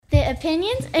The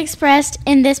opinions expressed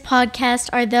in this podcast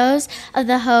are those of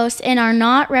the host and are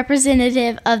not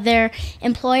representative of their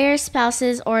employers,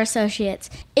 spouses, or associates.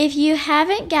 If you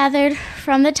haven't gathered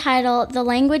from the title, the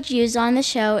language used on the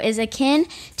show is akin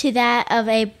to that of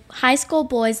a high school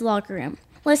boys' locker room.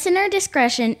 Listener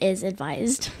discretion is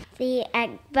advised. The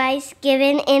advice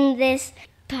given in this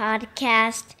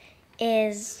podcast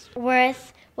is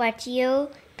worth what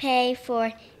you pay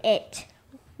for it,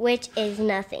 which is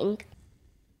nothing.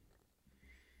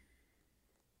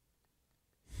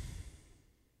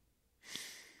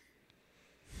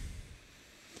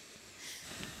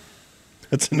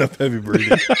 That's enough heavy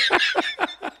breathing.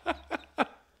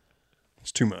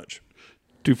 It's too much.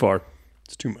 Too far.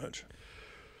 It's too much.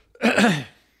 Well,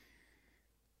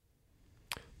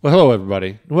 hello,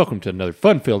 everybody. Welcome to another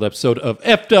fun-filled episode of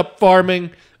Effed Up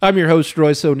Farming. I'm your host,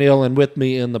 Royce O'Neill, and with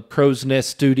me in the Crow's Nest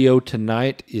studio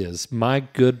tonight is my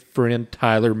good friend,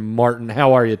 Tyler Martin.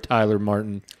 How are you, Tyler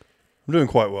Martin? I'm doing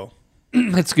quite well.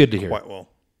 It's good to hear. Quite well.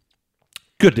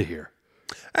 Good to hear.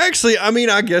 Actually, I mean,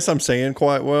 I guess I'm saying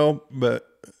quite well, but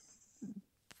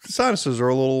sinuses are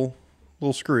a little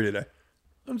screwy today.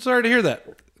 I'm sorry to hear that,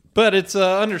 but it's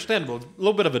understandable. It's a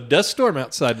little bit of a dust storm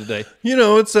outside today. You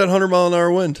know, it's that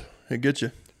 100-mile-an-hour wind. It gets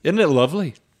you. Isn't it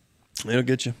lovely? It'll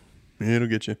get you. It'll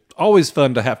get you. Always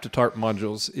fun to have to tarp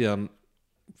modules in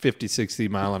 50, 60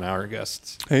 mile an hour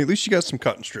gusts. Hey, at least you got some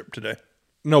cotton strip today.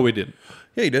 No, we didn't.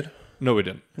 Yeah, you did. No, we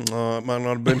didn't. It might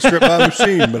not have been stripped by a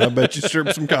machine, but I bet you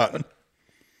stripped some cotton.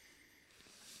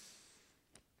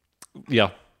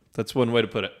 Yeah, that's one way to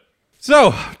put it.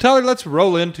 So, Tyler, let's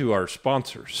roll into our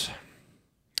sponsors.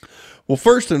 Well,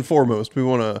 first and foremost, we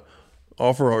want to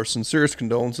offer our sincerest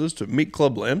condolences to Meat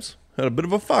Club Lambs. Had a bit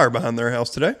of a fire behind their house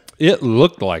today. It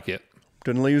looked like it.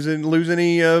 Didn't lose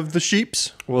any of the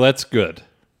sheeps. Well, that's good.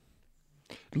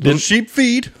 Little sheep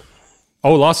feed.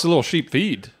 Oh, lost a little sheep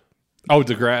feed. Oh,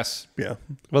 the grass. Yeah.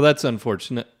 Well, that's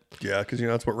unfortunate. Yeah, because,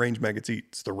 that's what range maggots eat.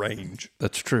 It's the range.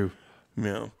 That's true.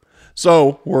 Yeah.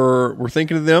 So we're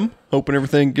thinking of them, hoping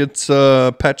everything gets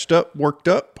patched up, worked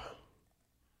up.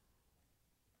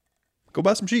 Go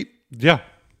buy some sheep. Yeah.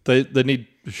 They need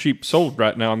sheep sold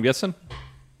right now, I'm guessing.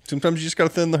 Sometimes you just got to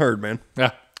thin the herd, man.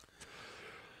 Yeah.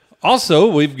 Also,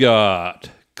 we've got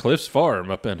Cliff's Farm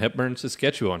up in Hepburn,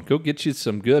 Saskatchewan. Go get you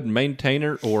some good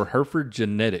Maintainer or Hereford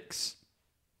genetics.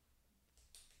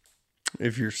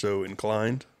 If you're so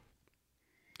inclined.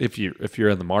 If you're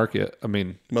in the market, I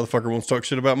mean, Motherfucker wants to talk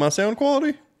shit about my sound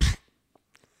quality.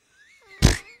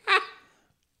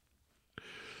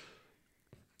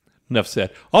 enough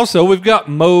said. Also, we've got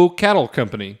Mo Cattle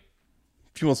Company.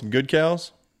 If you want some good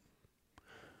cows.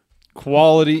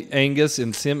 Quality Angus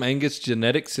and Sim Angus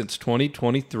genetics since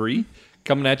 2023.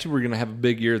 Coming at you, we're going to have a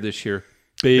big year this year.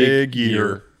 Big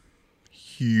year.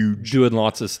 Huge. Doing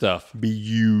lots of stuff. Be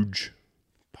huge.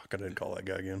 Fuck, I didn't call that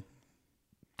guy again.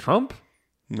 Trump?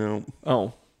 No.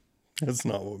 Oh. That's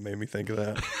not what made me think of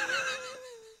that.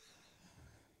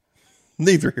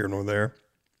 Neither here nor there.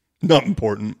 Not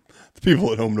important. The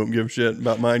people at home don't give a shit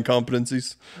about my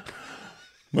incompetencies,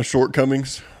 my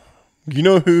shortcomings. You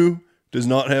know who does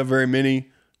not have very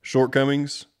many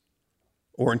shortcomings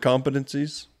or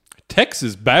incompetencies?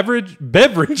 Texas beverage.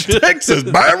 Texas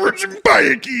beverage and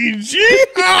package.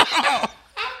 Yeah.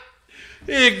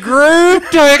 It grew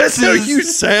Texas. That's how you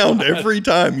sound every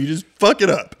time. You just fuck it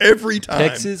up every time.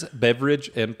 Texas beverage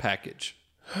and package.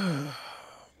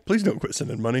 Please don't quit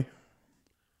sending money.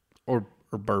 Or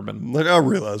bourbon. Like, I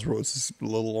realize Royce is a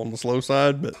little on the slow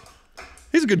side, but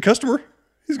he's a good customer.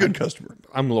 He's a good customer.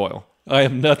 I'm loyal. I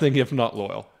am nothing if not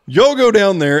loyal. Y'all go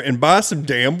down there and buy some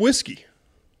damn whiskey.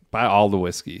 Buy all the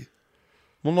whiskey.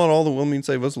 Well, not all the will mean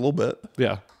save us a little bit.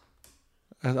 Yeah.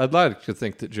 I'd like to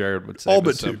think that Jared would say All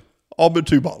but two. All but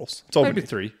 2 bottles. That's all Maybe we need.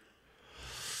 3.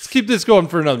 Let's keep this going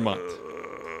for another month.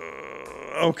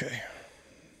 Okay.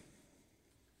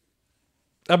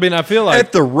 I mean, I feel like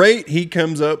At the rate he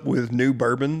comes up with new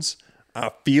bourbons,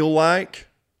 I feel like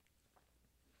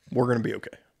we're going to be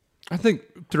okay. I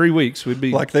think 3 weeks would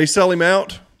be Like they sell him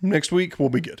out next week, we'll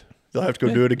be good. They'll have to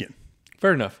go do it again.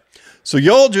 fair enough. So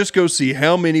y'all just go see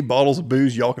how many bottles of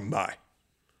booze y'all can buy.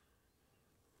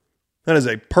 That is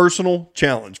a personal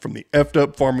challenge from the Effed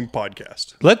Up Farming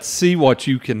Podcast. Let's see what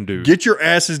you can do. Get your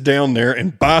asses down there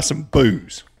and buy some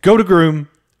booze. Go to Groom,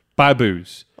 buy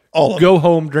booze. All of Go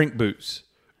home, drink booze.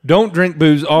 Don't drink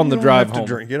booze on the You don't drive have home.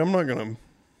 to drink it. I'm not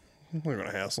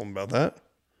gonna hassle them about that.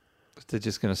 They're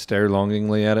just going to stare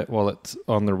longingly at it while it's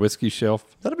on their whiskey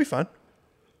shelf. That'll be fine.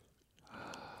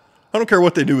 I don't care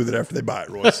what they do with it after they buy it,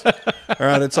 Royce. All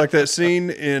right, it's like that scene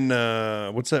in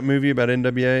what's that movie about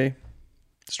NWA?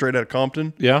 Straight Outta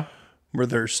Compton, Yeah. where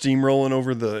they're steamrolling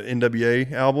over the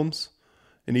NWA albums.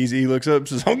 And Eazy looks up and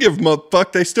says, "I don't give a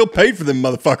fuck. They still paid for them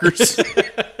motherfuckers."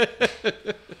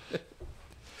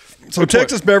 So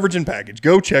Texas Beverage and Package.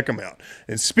 Go check them out.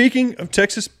 And speaking of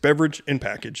Texas Beverage and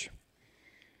Package,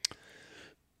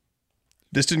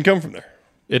 this didn't come from there.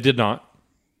 It did not.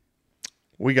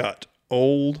 We got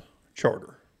Old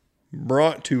Charter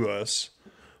brought to us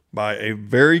by a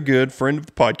very good friend of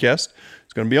the podcast.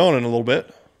 It's going to be on in a little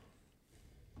bit.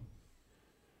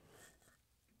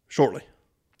 Shortly.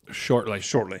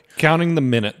 Counting the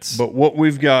minutes. But what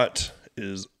we've got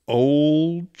is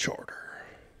Old Charter.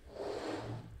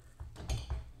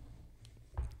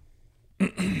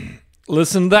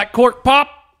 Listen to that cork pop.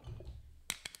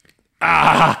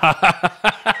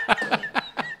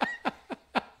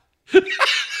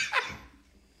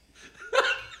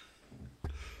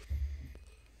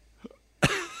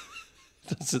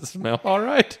 Does it smell all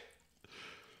right?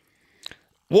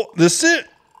 Well, the scent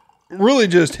really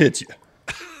just hits you.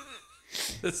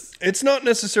 It's not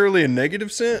necessarily a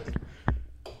negative scent.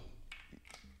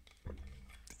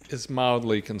 It's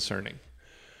mildly concerning.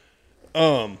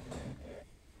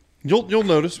 You'll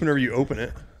notice whenever you open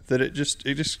it that it just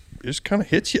kind of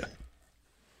hits you.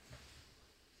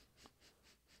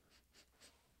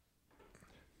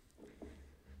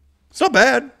 It's not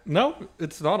bad. No,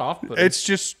 it's not off. It's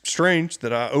just strange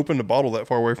that I opened a bottle that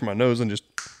far away from my nose and just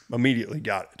immediately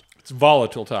got it. It's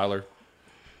volatile, Tyler.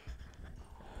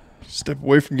 Step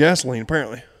away from gasoline,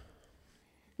 apparently.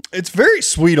 It's very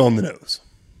sweet on the nose.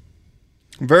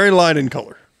 Very light in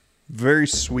color. Very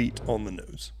sweet on the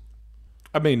nose.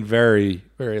 I mean, very,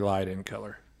 very light in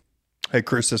color. Hey,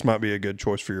 Chris, this might be a good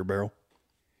choice for your barrel.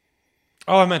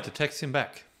 Oh, I meant to text him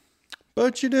back.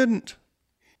 But you didn't.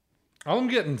 All I'm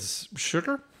getting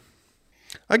sugar.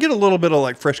 I get a little bit of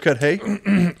like fresh cut hay.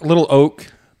 A little oak.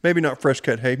 Maybe not fresh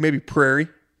cut hay. Maybe prairie.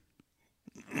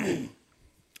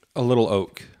 A little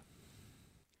oak.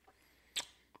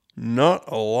 Not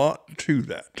a lot to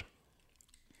that.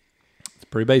 It's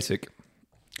pretty basic.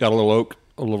 Got a little oak,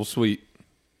 a little sweet.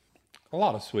 A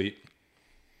lot of sweet.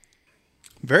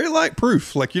 Very light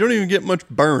proof. Like you don't even get much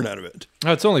burn out of it.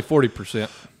 Oh, it's only 40%.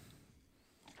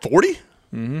 40?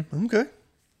 Mm-hmm. Okay.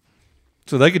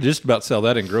 So they could just about sell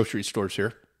that in grocery stores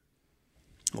here.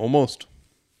 Almost.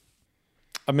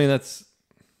 I mean, that's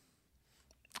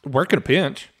working a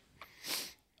pinch.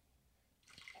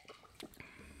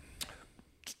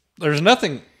 There's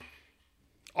nothing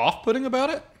off-putting about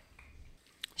it.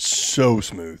 So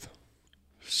smooth.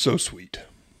 So sweet.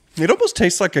 It almost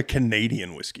tastes like a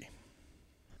Canadian whiskey.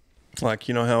 Like,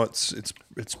 you know how it's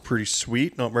pretty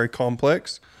sweet, not very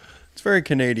complex. It's very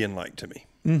Canadian-like to me.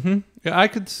 Mm-hmm. Yeah, I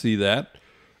could see that.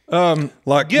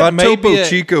 Like my Topo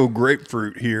Chico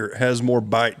grapefruit here has more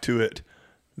bite to it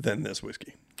than this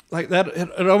whiskey. Like that,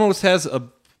 it almost has a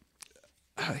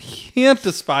hint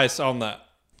of spice on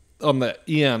the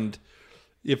end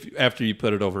after you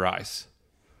put it over ice.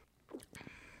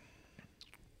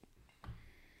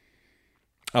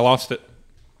 I lost it.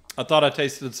 I thought I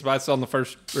tasted spice on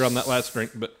that last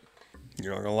drink, but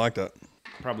You're not gonna like that.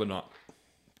 probably not.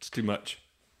 It's too much.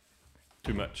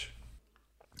 Too much.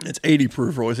 It's 80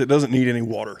 proof, Royce. It doesn't need any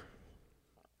water.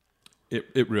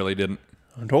 It really didn't.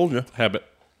 I told you. Habit.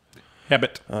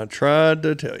 I tried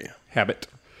to tell you. Habit.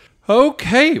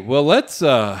 Okay, well let's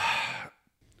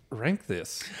rank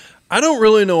this. I don't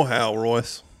really know how,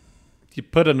 Royce. You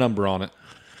put a number on it.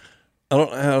 I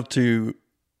don't know how to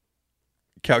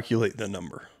calculate the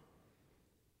number.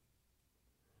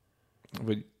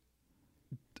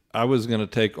 I was going to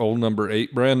take old number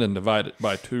 8 brand and divide it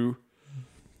by 2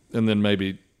 and then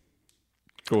maybe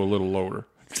go a little lower.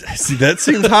 See, that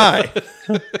seems high.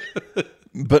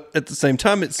 But at the same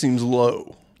time, it seems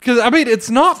low. Because, I mean, it's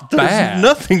not There's bad.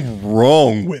 nothing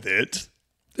wrong with it.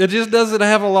 It just doesn't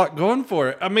have a lot going for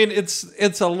it. I mean,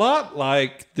 it's a lot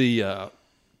like the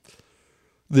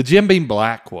Jim Beam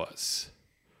Black was.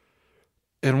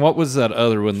 And what was that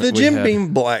other one? The Jim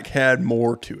Beam Black had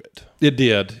more to it. It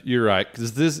did. You're right.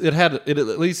 Because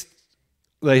at least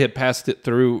they had passed it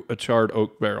through a charred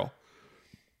oak barrel.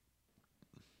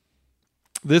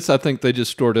 This, I think they just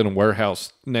stored in a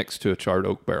warehouse next to a charred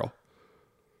oak barrel.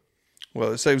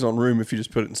 Well, it saves on room if you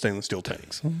just put it in stainless steel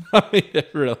tanks. I mean,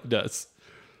 it really does.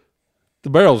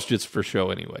 The barrel's just for show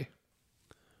anyway.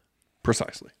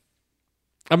 Precisely.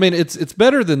 I mean, it's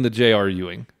better than the J.R.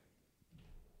 Ewing.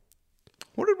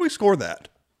 What did we score that?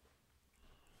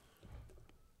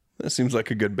 That seems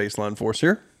like a good baseline for us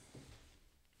here.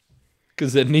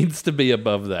 Because it needs to be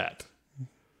above that.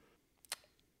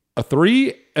 A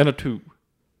 3 and a 2.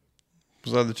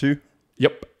 Was that the 2?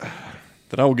 Yep.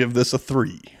 Then I will give this a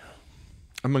 3.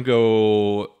 I'm going to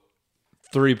go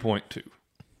 3.2.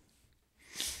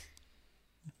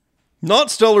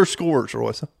 Not stellar scores,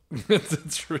 Royce.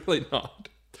 It's really not.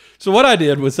 So what I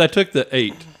did was I took the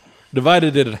 8,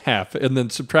 divided it in half, and then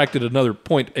subtracted another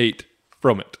 0.8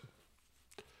 from it.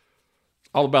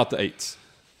 All about the 8s.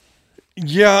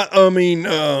 Yeah, I mean,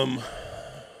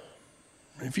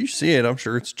 if you see it, I'm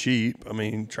sure it's cheap. I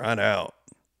mean, try it out.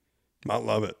 Might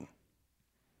love it.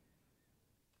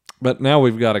 But now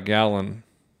we've got a gallon.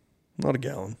 Not a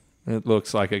gallon. It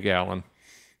looks like a gallon.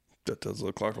 That does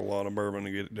look like a lot of bourbon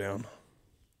to get it down.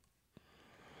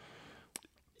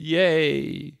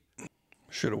 Yay.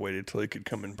 Should have waited till he could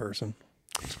come in person.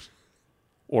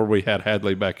 Or we had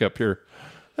Hadley back up here.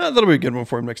 That'll be a good one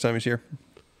for him next time he's here.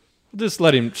 Just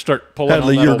let him start pulling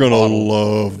Hadley, on that you're old going to bottle.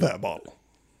 love that bottle.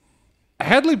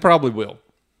 Hadley probably will.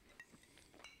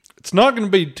 It's not going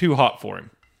to be too hot for him.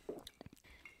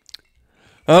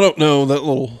 I don't know. That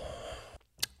little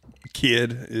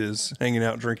kid is hanging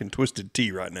out drinking twisted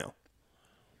tea right now.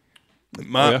 It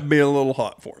might be a little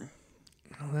hot for him.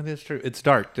 Oh, that is true. It's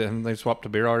dark. Haven't they swapped to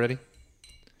beer already?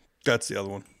 That's the other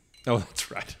one. Oh,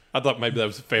 that's right. I thought maybe that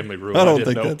was a family rule. I don't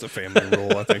didn't think know. that's a family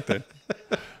rule. I think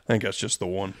that's just the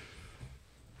one.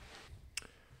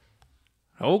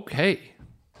 Okay.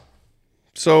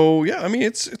 So yeah, I mean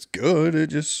it's good. It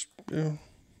just you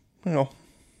know.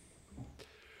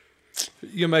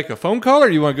 You make a phone call, or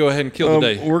you want to go ahead and kill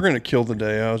the day? We're gonna kill the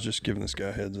day. I was just giving this guy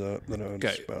a heads up that I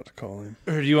was about to call him.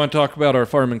 Or do you want to talk about our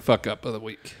farming fuck up of the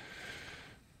week?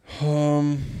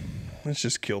 Let's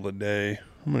just kill the day.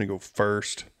 I'm gonna go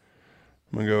first.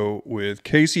 I'm gonna go with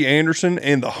Casey Anderson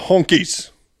and the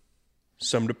Honkies.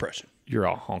 Some depression. You're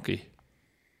all honky.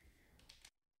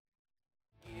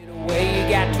 Away, you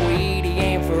got Tweety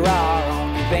and Farrar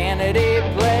on your vanity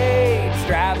plates,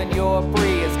 driving your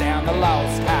Prius down the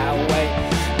Lost Highway,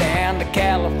 down to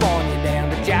California, down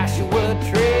to Joshua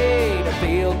Tree, to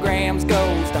Phil Graham's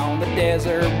Ghost on the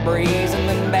Desert Breeze, and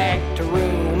then back to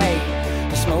room 8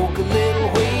 to smoke a little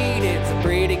weed. It's a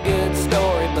pretty good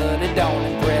story, but it don't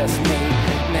impress me.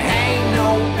 And there ain't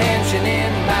no pension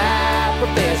in my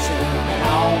profession,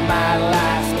 all my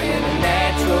life's been a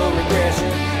natural regression.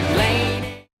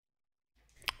 Lane.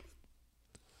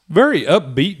 Very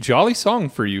upbeat, jolly song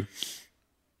for you.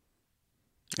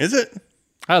 Is it?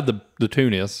 The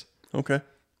tune is. Okay.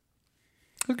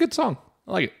 It's a good song.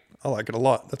 I like it. I like it a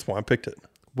lot. That's why I picked it.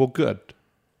 Well, good.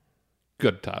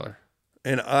 Good, Tyler.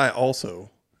 And I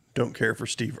also don't care for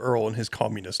Steve Earle and his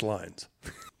communist lines.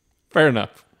 Fair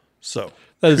enough. So,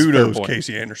 That is a fair kudos, point.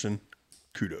 Casey Anderson.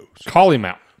 Kudos. Call him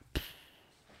out. I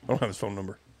don't have his phone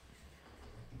number.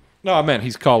 No, I meant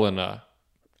he's calling the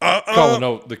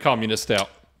communist out.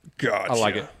 Gotcha. I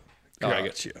like it. I like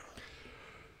it. Gotcha.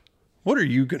 What are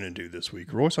you going to do this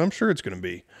week, Royce? I'm sure it's going to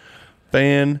be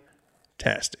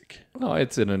fantastic. Oh,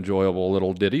 it's an enjoyable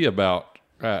little ditty about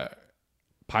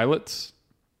pilots,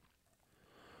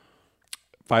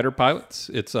 fighter pilots.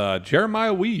 It's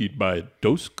Jeremiah Weed by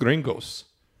Dos Gringos.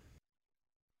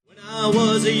 I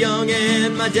was a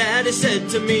youngin', my daddy said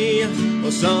to me,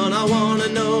 well, son, I want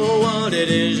to know what it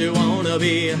is you want to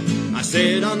be. I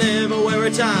said, I'll never wear a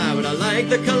tie, but I like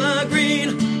the color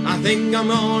green. I think I'm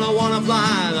going to want to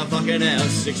fly the fucking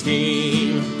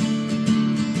F-16.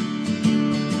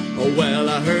 Oh, well,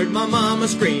 I heard my mama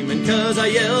screaming 'cause I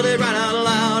yelled it right out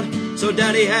loud. So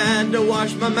daddy had to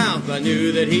wash my mouth, I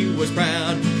knew that he was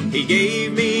proud. He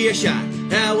gave me a shot,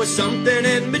 there was something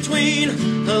in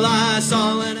between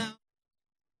Lysol and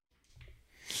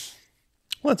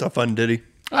Well, that's a fun ditty.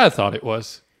 I thought it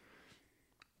was.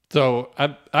 So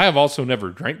I have also never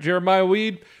drank Jeremiah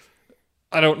Weed.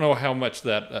 I don't know how much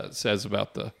that says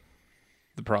about the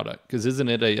product, because isn't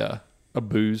it a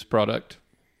booze product?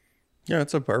 Yeah,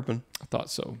 it's a bourbon. I thought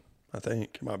so. I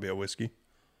think it might be a whiskey.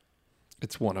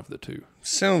 It's one of the two.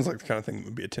 Sounds like the kind of thing that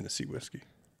would be a Tennessee whiskey.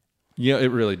 Yeah,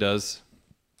 it really does.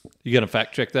 You gonna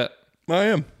fact check that? I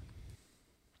am.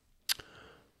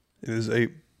 It is a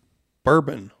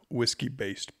bourbon whiskey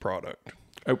based product.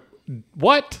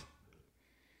 What?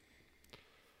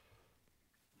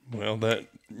 Well, that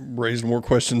raised more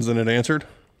questions than it answered.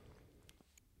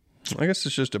 I guess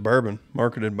it's just a bourbon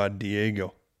marketed by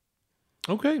Diego.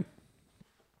 Okay.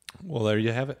 Well, there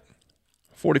you have it.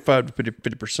 45 to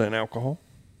 50% alcohol.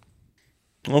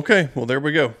 Okay, well, there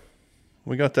we go.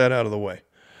 We got that out of the way.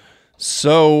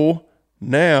 So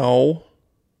now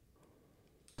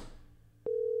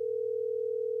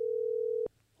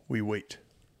we wait.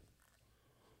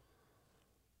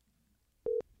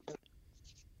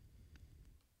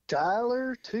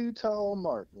 Tyler Too Tall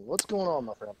Martin. What's going on,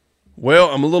 my friend? Well,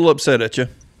 I'm a little upset at you.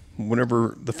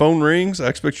 Whenever the phone rings, I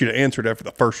expect you to answer it after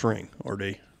the first ring,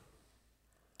 RD.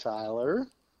 Tyler?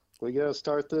 We gotta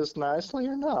start this nicely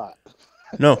or not?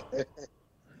 No.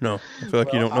 No. I feel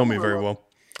like you Well, don't know I'm me a very little- well.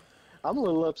 I'm a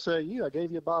little upset at you. I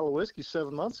gave you a bottle of whiskey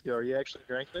 7 months ago. Are you actually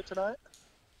drinking it tonight?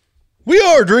 We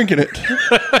are drinking it.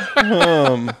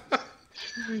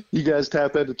 You guys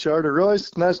tap into Charter.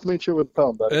 Royce, nice to meet you with the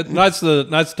phone, buddy. It's nice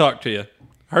to talk to you.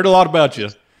 Heard a lot about you.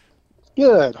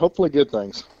 Good. Hopefully good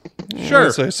things. Sure,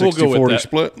 I'd say we'll go 60-40 with that.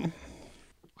 split.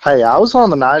 Hey, I was on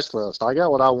the nice list. I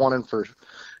got what I wanted for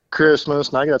Christmas,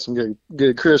 and I got some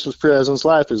good Christmas presents.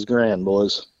 Life is grand,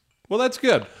 boys. Well, that's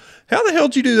good. How the hell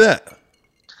did you do that?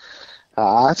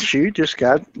 Shoot, just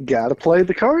got to play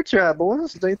the cards right,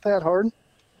 boys. It ain't that hard.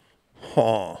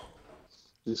 Huh.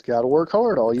 Just got to work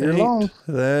hard all year long. Ain't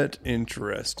that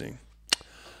interesting?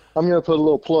 I'm going to put a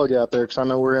little plug out there because I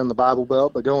know we're in the Bible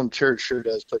Belt, but going to church sure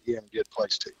does put you in a good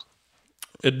place, too.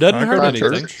 It doesn't I hurt go to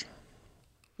anything. church.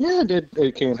 Yeah,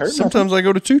 it can't hurt. Sometimes I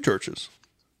go to 2 churches.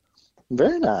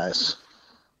 Very nice.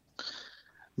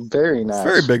 Very nice.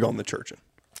 Very big on the churching.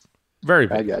 Very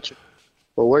I big. got you.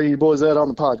 Well, where are you boys at on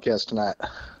the podcast tonight?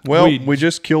 Well, We- we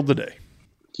just killed the day.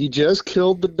 You just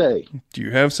killed the day. Do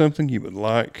you have something you would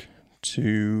like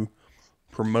to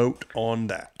promote on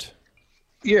that?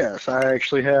 Yes, I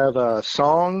actually have a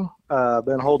song. I've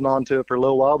been holding on to it for a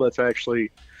little while, but it's actually,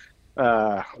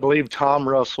 I believe Tom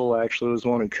Russell actually was the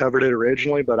one who covered it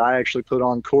originally, but I actually put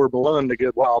on Corb Lund a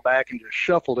good while back and just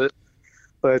shuffled it.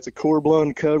 But it's a Corb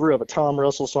Lund cover of a Tom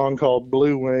Russell song called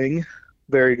Blue Wing.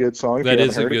 Very good song. If That you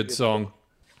is a haven't heard good it. song.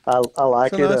 I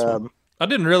like It's a it. nice one. I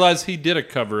didn't realize he did a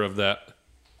cover of that.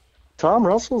 Tom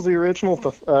Russell's the original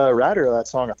writer of that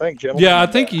song, I think, gentlemen. Yeah, I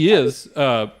think he is.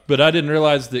 But I didn't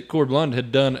realize that Corb Lund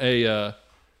had done a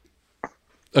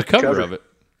cover Cover. of it.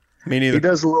 Me He neither.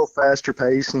 does a little faster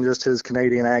pace and just his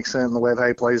Canadian accent and the way that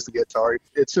he plays the guitar.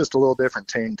 It's just a little different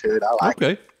tune to it. I like it.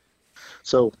 Okay.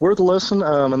 So worth a listen.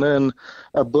 And then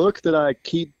a book that I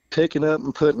keep picking up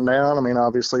and putting down. I mean,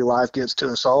 obviously life gets to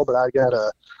us all, but I got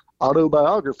a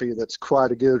autobiography that's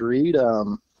quite a good read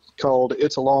called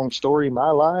It's a Long Story, My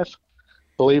Life.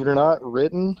 Believe it or not,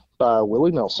 written by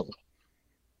Willie Nelson.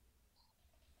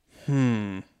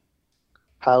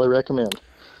 Highly recommend.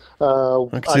 I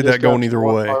can see that going either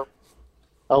way.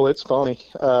 Oh, it's funny.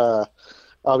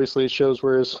 Obviously, it shows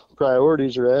where his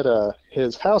priorities are at.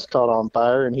 His house caught on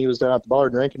fire, and he was down at the bar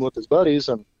drinking with his buddies.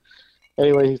 And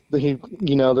anyway,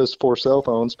 there's 4 cell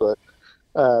phones, but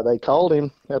they called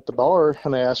him at the bar,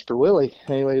 and they asked for Willie.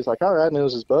 Anyway, he's like, all right, and it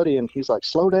was his buddy, and he's like,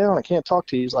 slow down, I can't talk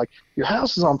to you. He's like, your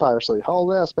house is on fire. So he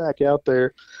hauled ass back out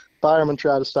there. Fireman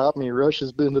tried to stop him. He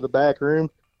rushes into the back room.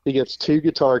 He gets 2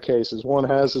 guitar cases. One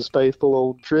has his faithful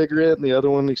old trigger in it, and the other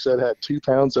one, he said, had 2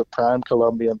 pounds of prime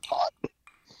Colombian pot.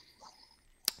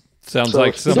 Sounds So,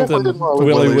 like he definitely something did well with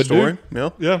Willie Willie's would story. do. Yeah.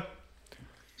 Yeah.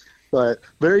 But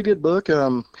very good book.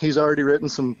 He's already written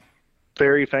some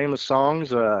very famous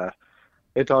songs.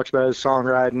 It talks about his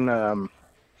songwriting.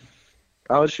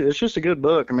 It's just a good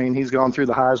book. I mean, he's gone through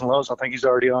the highs and lows. I think he's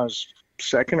already on his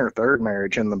 2nd or 3rd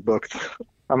marriage in the book.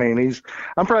 I mean,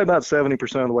 I'm probably about 70%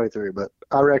 of the way through, but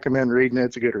I recommend reading it.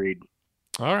 It's a good read.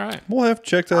 All right. We'll have to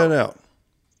check that out.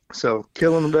 So,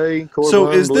 Killing the Day. Corb So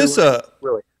Lund, is Blue this Wing,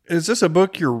 Willie. is this a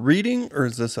book you're reading or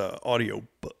is this a audio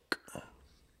book?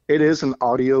 It is an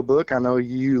audio book. I know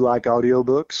you like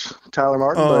audiobooks, Tyler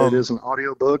Martin, but it is an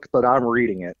audio book, but I'm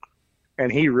reading it.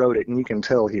 And he wrote it, and you can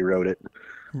tell he wrote it.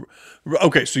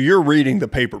 Okay, so you're reading the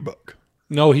paper book.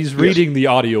 No, he's reading the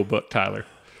audiobook, Tyler.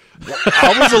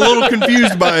 I was a little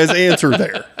confused by his answer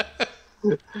there.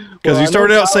 Because he I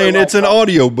started know out saying Tyler it's an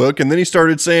audio book, and then he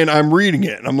started saying I'm reading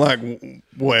it. And I'm like,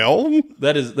 well,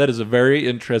 That is a very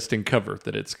interesting cover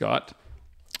that it's got.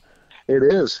 It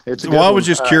is. It's a good well, I one. was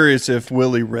just curious if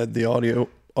Willie read the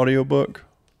audio book.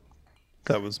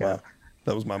 That was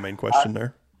my main question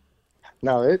there.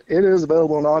 No, it is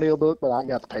available in audiobook, but I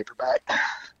got the paperback.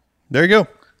 There you go.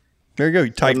 There you go,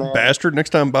 you tight man. bastard. Next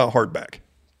time buy a hardback.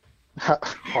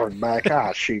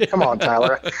 Hardback. Shoot. Come on,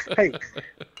 Tyler. Hey,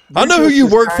 I know who you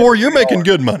work for. You're making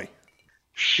good money.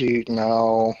 shoot.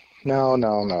 No.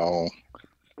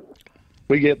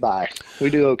 We get by. We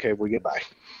do okay. We get by.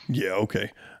 Yeah,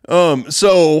 okay.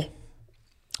 So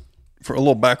for a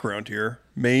little background here,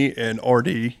 me and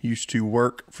RD used to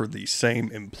work for the same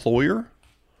employer.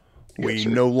 We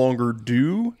no longer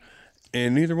do,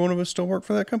 and neither one of us still work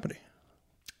for that company.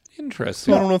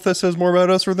 Interesting. So I don't know if that says more about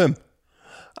us or them.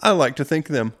 I like to think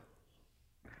them.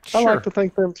 I like to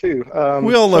think them too.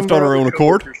 We all left some of on our own other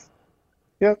accord. coworkers-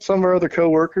 Yep, some of our other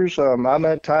coworkers. I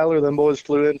met Tyler. Them boys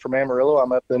flew in from Amarillo. I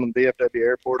met them in DFW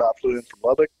Airport. I flew in from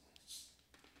Lubbock.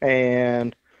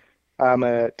 And I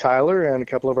met Tyler and a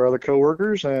couple of our other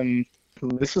coworkers, and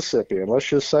Mississippi. And let's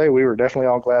just say we were definitely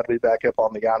all glad to be back up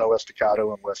on the Llano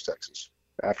Estacado in West Texas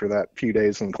after that few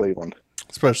days in Cleveland.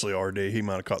 Especially RD. He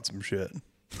might have caught some shit.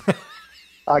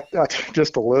 I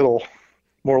just a little,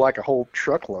 more like a whole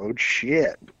truckload.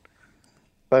 Shit.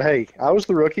 But hey, I was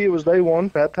the rookie. It was day one,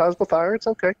 baptized by fire. It's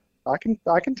okay. I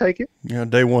can take it. Yeah,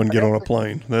 day one, get on a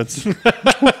plane. That's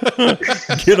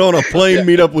get on a plane,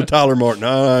 meet up with Tyler Martin.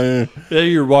 Yeah,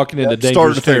 you're walking into Start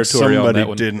dangerous to think territory on that somebody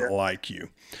one. didn't like you.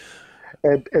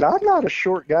 And I'm not a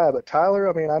short guy, but Tyler,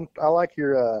 I mean, I like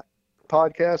your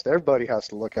podcast. Everybody has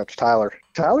to look up to Tyler.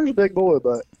 Tyler's a big boy,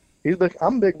 but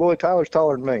I'm a big boy. Tyler's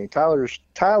taller than me. Tyler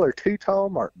Too Tall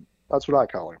Martin. That's what I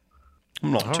call him.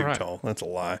 I'm not too tall. That's a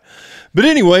lie. But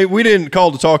anyway, we didn't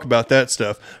call to talk about that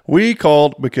stuff. We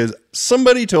called because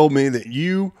somebody told me that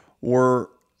you were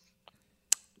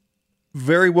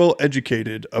very well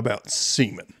educated about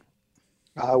semen.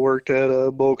 I worked at a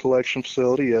bull collection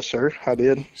facility. Yes, sir. I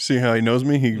did. See how he knows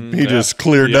me? He just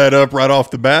cleared that up right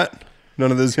off the bat.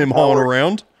 None of this him hauling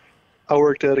around. I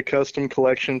worked at a custom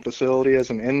collection facility as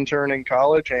an intern in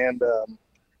college, and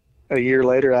a year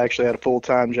later, I actually had a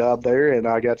full-time job there, and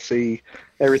I got to see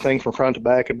everything from front to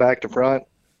back and back to front.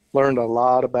 Learned a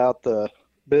lot about the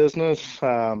business,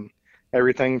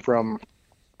 everything from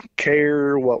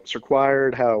care, what's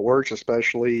required, how it works,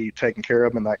 especially taking care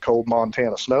of them in that cold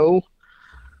Montana snow.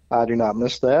 I do not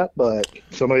miss that, but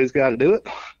somebody's got to do it.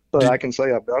 But I can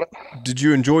say I've done it. Did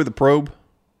you enjoy the probe?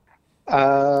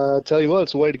 Tell you what,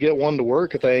 it's a way to get one to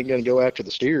work if they ain't going to go after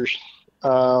the steers.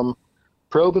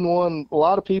 Probing one, a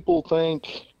lot of people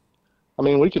think, I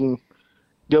mean, we can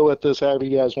go at this however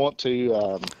you guys want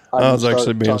to. I was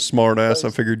actually being a smart ass. I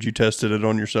figured you tested it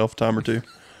on yourself a time or two.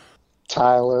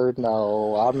 Tyler,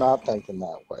 no, I'm not thinking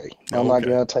that way. I'm not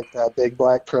going to take that big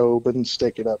black probe and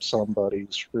stick it up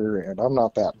somebody's rear end. I'm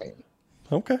not that mean.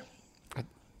 Okay.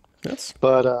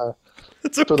 But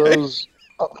it's okay.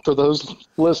 For those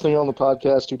listening on the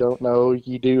podcast who don't know,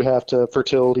 you do have to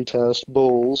fertility test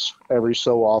bulls every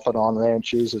so often on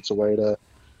ranches. It's a way to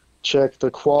check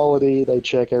the quality. They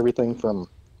check everything from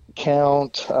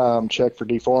count, check for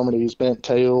deformities, bent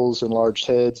tails, enlarged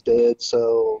heads, dead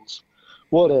cells,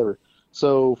 whatever.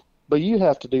 So, but you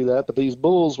have to do that. But these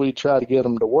bulls, we try to get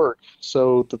them to work.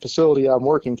 So the facility I'm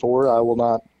working for, I will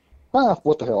not,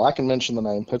 what the hell? I can mention the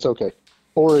name. It's okay.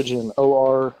 Origen,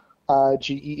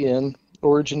 Origen,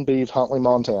 Origen Beef, Huntley,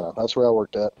 Montana. That's where I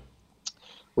worked at.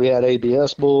 We had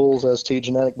ABS bulls, ST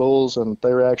genetic bulls, and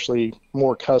they were actually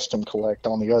more custom collect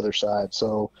on the other side.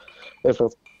 So if a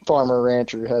farmer or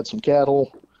rancher had some cattle,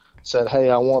 said, hey,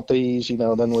 I want these,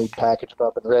 then we'd package them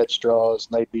up in red straws,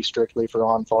 and they'd be strictly for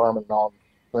on-farm and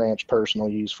on-ranch personal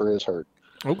use for his herd.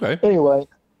 Okay. Anyway,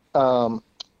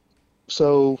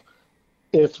 so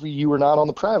if you were not on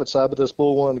the private side, but this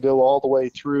bull wanted to go all the way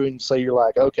through and say you're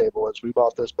like, okay, boys, we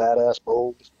bought this badass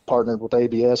bull, partnered with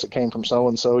ABS, it came from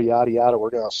so-and-so, yada, yada, we're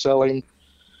going to sell him.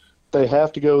 They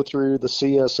have to go through the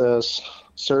CSS,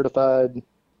 certified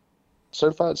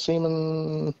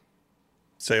semen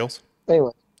Sales?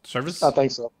 Anyway. Service? I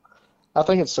think so. I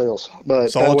think it's sales. But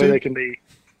Solitude? That way they can be,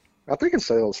 I think it's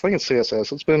sales. I think it's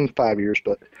CSS. It's been 5 years,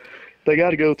 but they got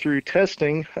to go through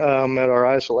testing at our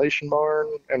isolation barn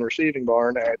and receiving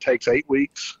barn. And it takes 8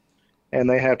 weeks, and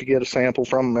they have to get a sample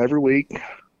from them every week.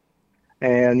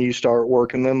 And you start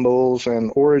working them bulls,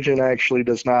 and Origen actually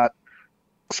does not.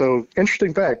 So,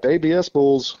 interesting fact, ABS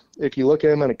bulls, if you look at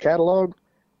them in a catalog,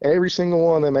 every single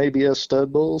one of them ABS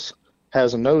stud bulls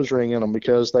has a nose ring in them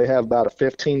because they have about a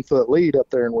 15-foot lead up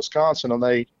there in Wisconsin, and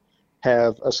they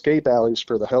have escape alleys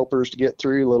for the helpers to get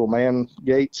through, little man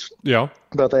gates. Yeah.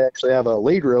 But they actually have a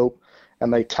lead rope,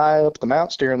 and they tie up the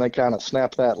mount steer, and they kind of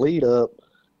snap that lead up,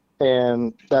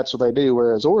 and that's what they do.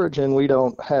 Whereas Origen, we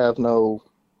don't have no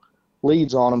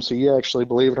leads on them, so you actually,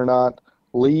 believe it or not,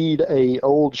 lead a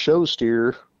old show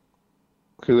steer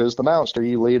who is the mount steer.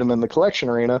 You lead him in the collection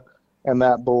arena, and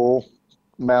that bull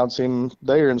mounts him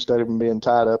there instead of him being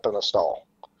tied up in a stall.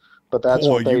 But that's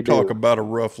what they do. You talk about a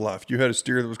rough life. You had a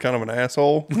steer that was kind of an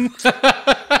asshole.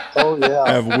 Oh, yeah.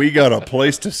 Have we got a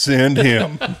place to send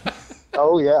him?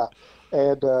 Oh, yeah.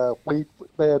 And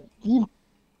they had,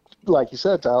 like you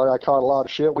said, Tyler, I caught a lot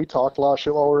of shit. We talked a lot of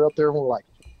shit while we were up there. And we're like,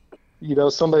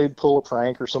 somebody'd pull a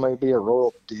prank or somebody'd be a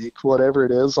royal dick, whatever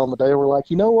it is on the day. We're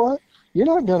like, you know what? You're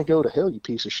not going to go to hell, you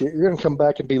piece of shit. You're going to come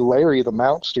back and be Larry the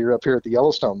mount steer up here at the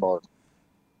Yellowstone barn.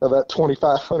 That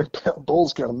 2,500-pound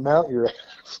bull's going to mount your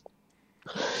ass.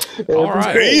 All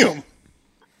right. Damn.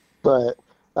 But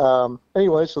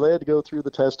anyway, so they had to go through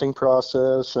the testing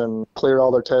process and clear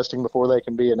all their testing before they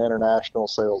can be an international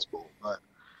sales bull.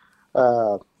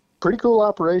 But pretty cool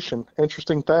operation.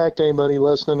 Interesting fact, anybody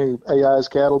listening who AIs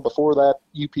cattle before that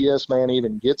UPS man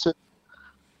even gets it,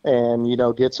 and,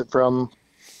 gets it from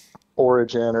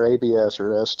Origin or ABS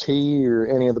or ST or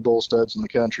any of the bull studs in the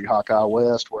country, Hawkeye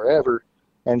West, wherever,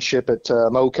 and ship it to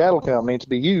Mo Cattle Company to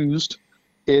be used,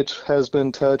 it has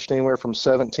been touched anywhere from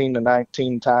 17 to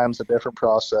 19 times the different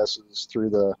processes through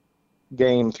the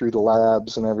game, through the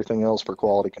labs and everything else for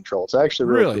quality control. It's actually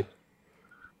really cool.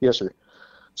 Yes, sir.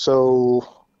 So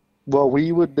what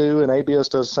we would do, and ABS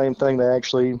does the same thing. They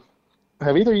actually,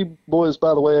 have either of you boys,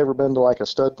 by the way, ever been to like a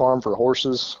stud farm for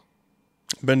horses?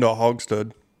 Been to a hog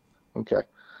stud. Okay.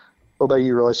 What about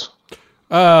you, Royce?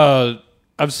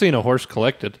 I've seen a horse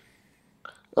collected.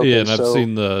 Okay, yeah, and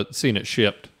I've seen it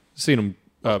shipped. Seen them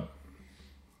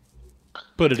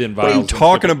put it in vials. What are you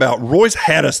talking about? Royce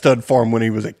had a stud farm when he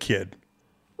was a kid.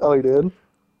 Oh, he did?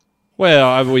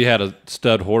 Well, we had a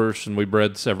stud horse, and we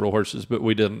bred several horses, but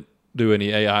we didn't do any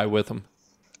AI with them.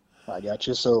 I got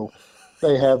you. So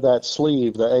they have that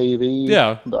sleeve, the AV,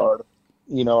 yeah,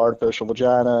 the artificial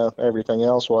vagina, everything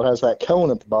else. Well, it has that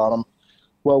cone at the bottom.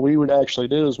 What we would actually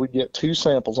do is we'd get 2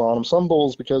 samples on them. Some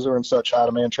bulls, because they're in such high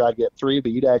demand, try to get 3,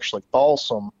 but you'd actually false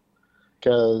them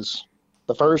because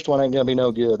the first one ain't going to be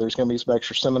no good. There's going to be some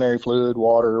extra seminary fluid,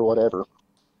 water, or whatever.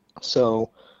 So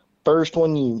first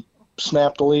one, you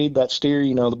snap the lead, that steer,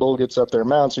 the bull gets up there,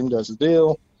 mounts him, does the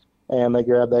deal, and they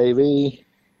grab the AV.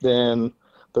 Then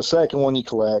the second one you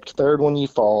collect, third one you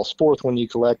false, fourth one you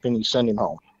collect, and you send him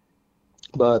home.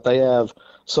 But they have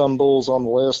some bulls on the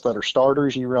list that are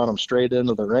starters. You run them straight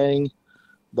into the ring.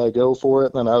 They go for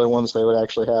it. And then other ones, they would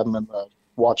actually have them in the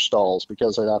watch stalls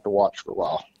because they'd have to watch for a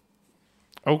while.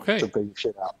 Okay. To figure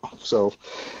shit out. So,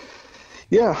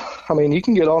 yeah, I mean, you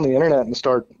can get on the internet and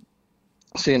start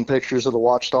seeing pictures of the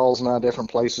watch stalls and how different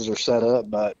places are set up.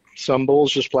 But some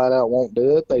bulls just flat out won't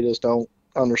do it. They just don't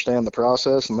understand the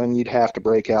process, and then you'd have to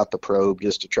break out the probe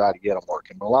just to try to get them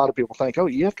working. But a lot of people think, oh,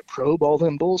 you have to probe all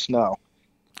them bulls? No.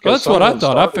 Well, that's what I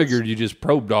thought. I figured you just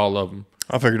probed all of them.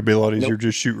 I figured it'd be a lot easier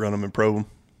just shoot run them and probe them.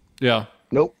 Yeah.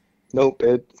 Nope.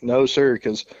 No, sir,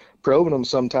 because probing them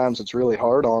sometimes it's really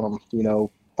hard on them,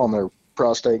 on their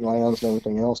prostate glands and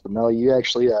everything else. But no, you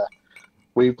actually,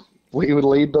 we would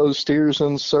lead those steers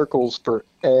in circles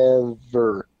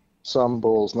forever. Some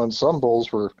bulls, and then some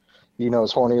bulls were,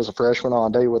 as horny as a freshman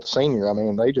on a date with a senior. I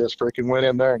mean, they just freaking went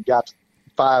in there and got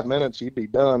 5 minutes, you'd be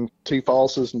done. 2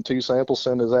 falses and 2 samples,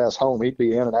 send his ass home. He'd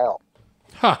be in and out.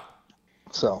 Huh.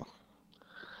 So,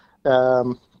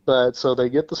 so they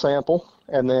get the sample,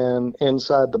 and then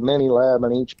inside the mini lab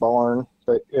in each barn,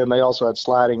 and they also had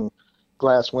sliding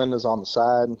glass windows on the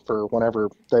side for whenever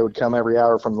they would come every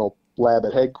hour from the lab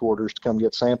at headquarters to come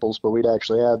get samples, but we'd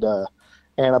actually add an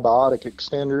antibiotic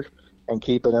extender and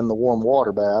keep it in the warm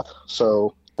water bath.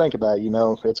 So think about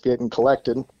it, it's getting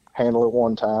collected, handle it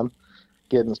one time,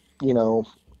 getting,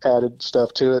 added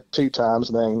stuff to it 2 times,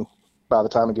 and then by the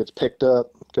time it gets picked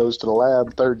up, goes to the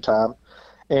lab 3rd time.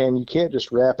 And you can't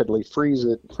just rapidly freeze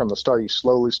it from the start. You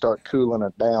slowly start cooling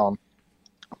it down.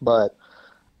 But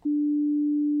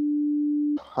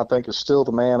I think it's still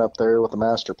the man up there with the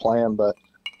master plan. But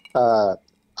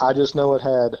I just know it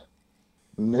had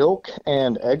milk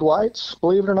and egg whites,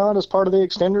 believe it or not, as part of the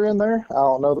extender in there. I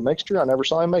don't know the mixture. I never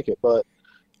saw him make it, but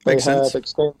they had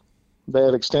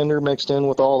extender mixed in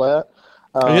with all that.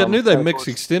 I knew they mixed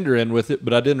extender in with it,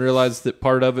 but I didn't realize that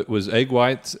part of it was egg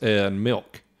whites and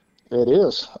milk. It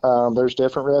is. There's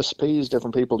different recipes.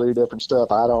 Different people do different stuff.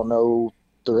 I don't know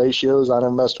the ratios. I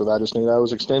never messed with it. I just knew that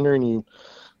was extender, and you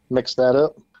mix that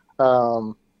up.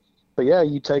 But yeah,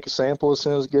 you take a sample as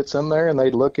soon as it gets in there, and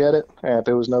they'd look at it, and if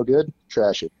it was no good,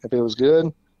 trash it. If it was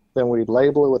good, then we'd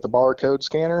label it with the barcode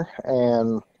scanner,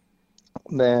 and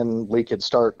then we could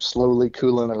start slowly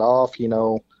cooling it off,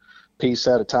 piece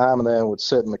at a time, and then it would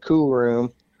sit in the cool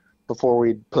room before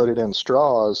we'd put it in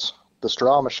straws. The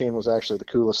straw machine was actually the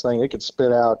coolest thing. It could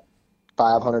spit out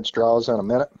 500 straws in a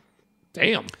minute.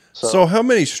 Damn. So how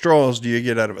many straws do you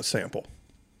get out of a sample?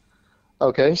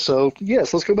 Okay, so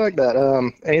yes, let's go back to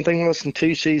that. Anything less than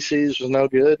 2 cc's was no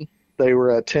good. They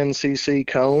were a 10 cc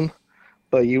cone,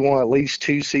 but you want at least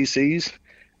 2 cc's.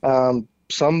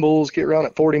 Some bulls get run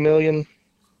at 40 million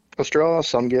a straw.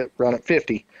 Some get run at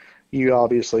 50. You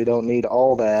obviously don't need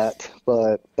all that,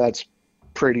 but that's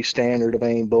pretty standard of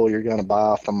any bull you're going to buy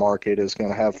off the market is going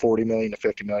to have 40 million to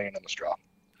 50 million in the straw.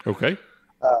 Okay.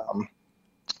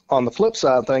 On the flip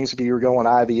side of things, if you were going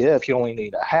IVF, you only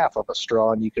need a half of a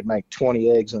straw, and you could make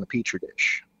 20 eggs in a petri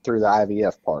dish through the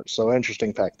IVF part. So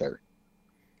interesting fact there.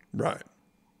 Right.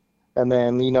 And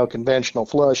then, conventional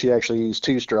flush, you actually use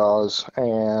 2 straws,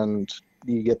 and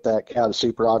you get that cow to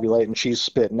super ovulate, and she's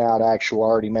spitting out actual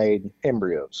already made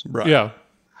embryos. Right. Yeah.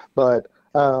 But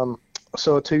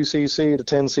so a 2cc to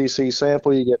 10cc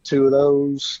sample, you get 2 of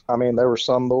those. I mean, there were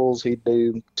some bulls he'd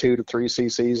do 2 to 3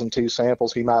 cc's and 2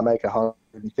 samples. He might make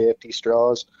 150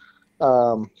 straws.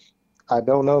 I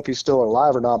don't know if he's still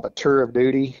alive or not, but Tour of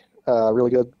Duty,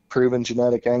 really good proven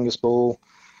genetic Angus bull.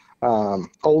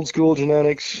 Old school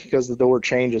genetics, because the door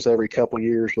changes every couple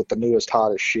years with the newest,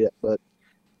 hottest shit. But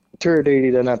Tour of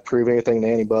Duty doesn't have to prove anything to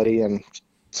anybody. And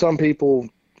some people,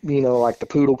 like the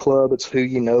Poodle Club, it's who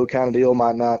you know kind of deal,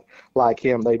 might not like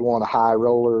him. They'd want a high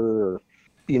roller or,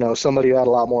 somebody who had a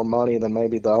lot more money than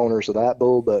maybe the owners of that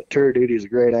bull. But Tour of Duty is a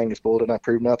great Angus bull. Didn't have to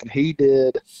prove nothing. He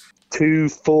did 2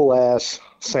 full-ass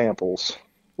samples.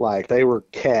 Like, they were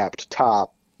capped,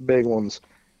 top, big ones.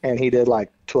 And he did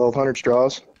like 1,200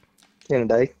 straws in a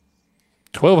day.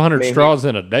 1,200 straws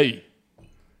in a day.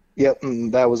 Yep,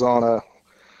 and that was on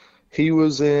he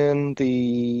was in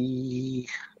the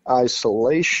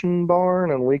isolation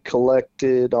barn, and we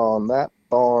collected on that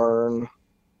barn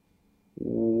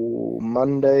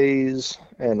Mondays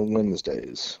and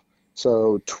Wednesdays.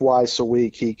 So twice a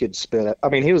week he could spin it. I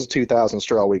mean, he was a 2,000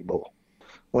 straw a week bull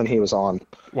when he was on.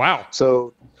 Wow.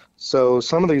 So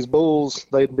some of these bulls,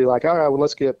 they'd be like, all right, well,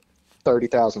 let's get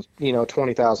 30,000,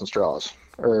 20,000 straws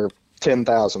or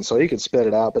 10,000. So he could spit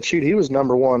it out. But shoot, he was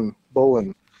number 1 bull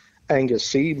in Angus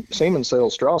semen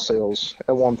sales, straw sales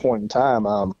at one point in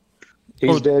time.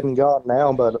 He's dead and gone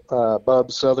now, but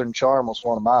Bub's Southern Charm was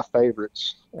one of my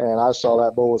favorites. And I saw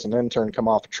that bull as an intern come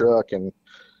off a truck, and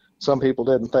some people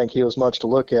didn't think he was much to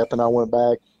look at. Then I went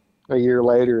back a year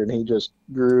later, and he just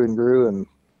grew and grew, and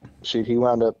shoot, he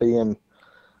wound up being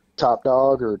top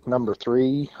dog or number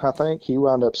 3, I think. He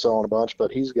wound up selling a bunch,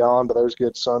 but he's gone. But there's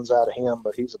good sons out of him,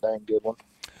 but he's a dang good one.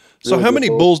 So how many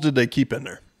bulls did they keep in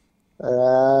there?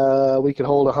 We could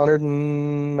hold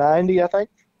 190, I think.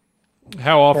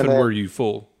 How often were you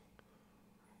full?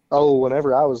 Oh,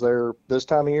 whenever I was there this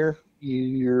time of year,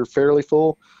 you're fairly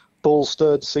full. Bull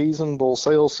stud season, bull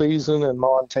sale season in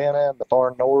Montana and the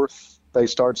far north, they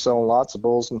start selling lots of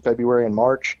bulls in February and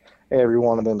March. Every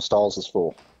one of them stalls is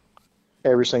full.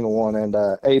 Every single one. And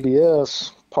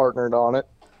ABS partnered on it.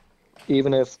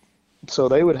 So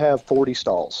they would have 40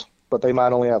 stalls, but they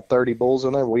might only have 30 bulls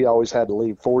in there. We always had to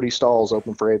leave 40 stalls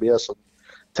open for ABS. So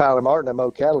Tyler Martin at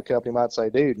Mo Cattle Company might say,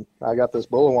 dude, I got this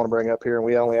bull I want to bring up here, and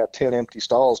we only have 10 empty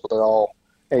stalls, but they're all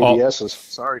ABSs.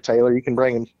 Sorry, Taylor, you can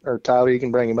bring him, or Tyler, you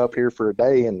can bring him up here for a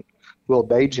day, and we'll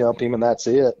day jump him, and that's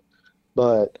it.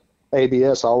 But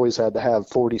ABS always had to have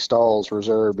 40 stalls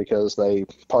reserved because they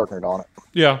partnered on it.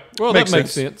 Yeah, well, that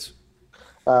makes sense.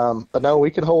 But no,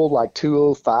 we could hold like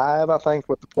 205, I think,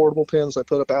 with the portable pens they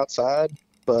put up outside.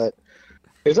 But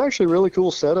it's actually a really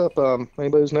cool setup.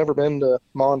 Anybody who's never been to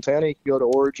Montana, you can go to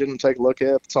Origin and take a look at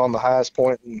it. It's on the highest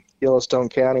point in Yellowstone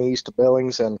County, east of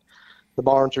Billings, and the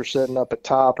barns are sitting up at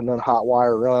top, and then hot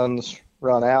wire runs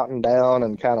run out and down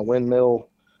and kind of windmill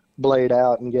blade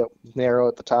out and get narrow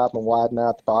at the top and widen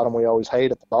out the bottom. We always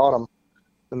hayed at the bottom,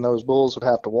 and those bulls would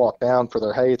have to walk down for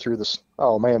their hay through this.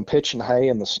 Oh man, pitching hay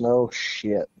in the snow,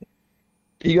 shit.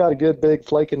 You got a good big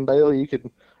flaking bale, you could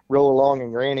roll along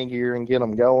in granny gear and get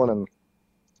them going and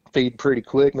feed pretty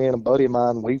quick. Me and a buddy of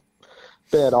mine, we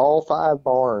fed all 5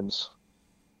 barns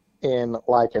in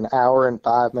like an hour and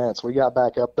 5 minutes. We got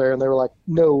back up there and they were like,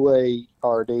 no way,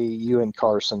 RD, you and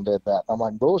Carson did that. I'm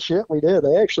like, bullshit, we did.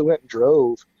 They actually went and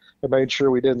drove and made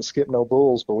sure we didn't skip no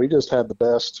bulls, but we just had the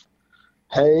best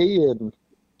hay, and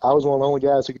I was one of the only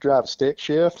guys who could drive a stick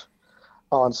shift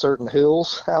on certain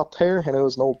hills out there, and it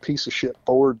was an old piece of shit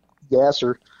Ford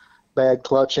gasser, bad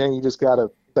clutching. You just got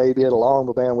to baby it along,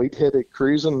 but man, we'd hit it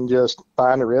cruising and just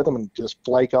find a rhythm and just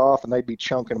flake off, and they'd be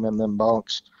chunking them in them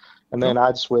bunks. And then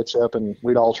I'd switch up and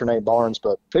we'd alternate barns,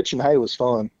 but pitching hay was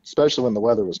fun, especially when the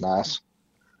weather was nice.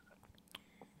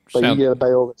 But you get a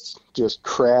bale that's just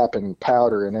crap and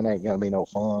powder, and it ain't going to be no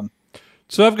fun.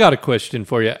 So I've got a question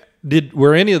for you.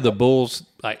 Were any of the bulls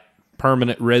like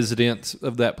permanent residents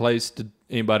of that place? Did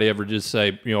anybody ever just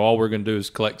say, all we're going to do is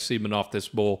collect semen off this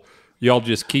bull? Y'all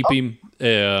just keep him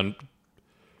and...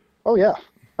 Oh, yeah.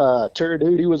 Tour of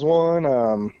Duty was one.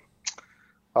 There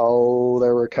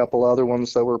were a couple other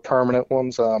ones that were permanent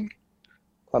ones. Let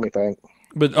me think.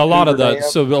 But a lot of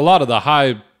the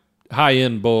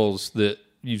high-end bulls that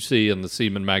you see in the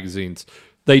semen magazines,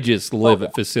 they just live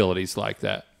at facilities like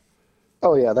that.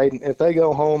 Oh, yeah. If they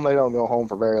go home, they don't go home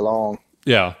for very long.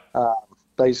 Yeah.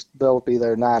 They'll be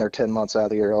there 9 or 10 months out of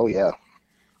the year. Oh, yeah.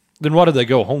 Then what do they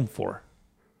go home for?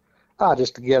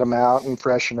 Just to get them out and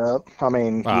freshen up. I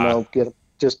mean, get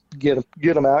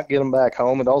them out, get them back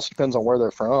home. It also depends on where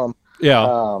they're from.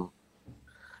 Yeah.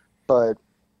 But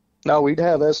no, we'd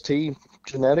have ST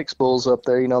genetics bulls up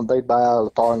there. You know, they'd buy out of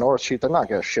the far north. Shoot, they're not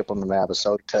going to ship them to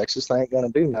Navasota, Texas. They ain't going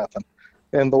to do nothing.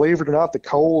 And believe it or not, the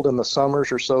cold and the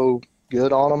summers are so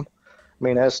good on them. I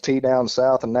mean, ST down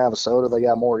south in Navasota, they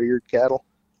got more eared cattle.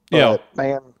 Yeah. But,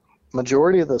 man,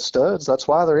 majority of the studs, that's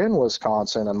why they're in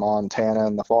Wisconsin and Montana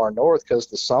and the far north, because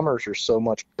the summers are so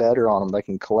much better on them. They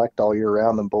can collect all year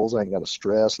round. Them bulls ain't going to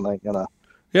stress and they ain't going to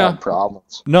have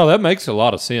problems. No, that makes a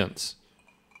lot of sense.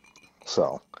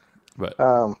 So, But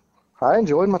I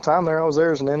enjoyed my time there. I was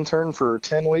there as an intern for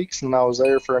 10 weeks, and I was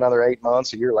there for another 8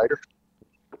 months a year later.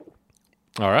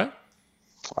 all right.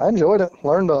 I enjoyed it.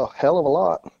 Learned a hell of a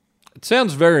lot. It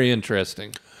sounds very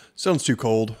interesting. Sounds too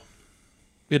cold.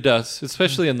 It does,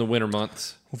 especially in the winter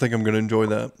months. I think I'm going to enjoy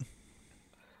that.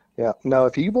 Yeah. No,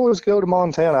 if you boys go to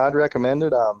Montana, I'd recommend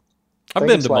it. I've think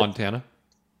been it's to like- Montana.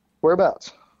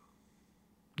 Whereabouts?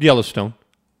 Yellowstone.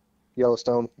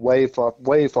 Yellowstone, way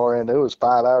far in. It was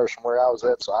 5 hours from where I was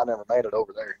at, so I never made it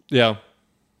over there. Yeah.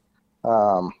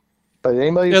 But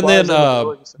anybody And then flies into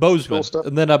Billings, cool Bozeman. stuff.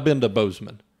 And then I've been to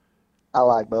Bozeman. I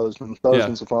like Bozeman.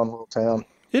 Bozeman's a fun little town.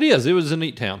 It is. It was a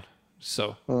neat town.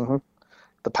 So,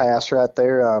 The pass right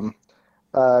there.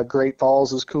 Great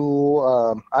Falls is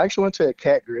cool. I actually went to a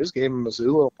Cat Grizz game in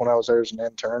Missoula when I was there as an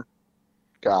intern.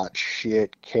 Got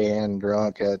shit canned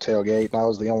drunk at a tailgate, and I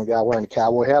was the only guy wearing a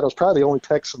cowboy hat. I was probably the only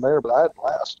Texan there, but I had a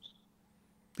blast.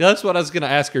 that's what I was going to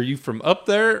ask. Are you from up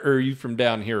there or are you from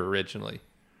down here originally?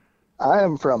 I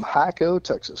am from Hyco,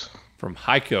 Texas. From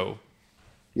Hyco.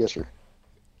 Yes, sir.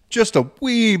 Just a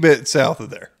wee bit south of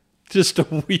there. Just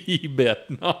a wee bit.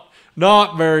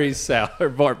 Not very south, or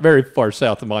very far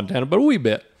south of Montana, but a wee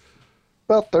bit.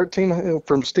 About 13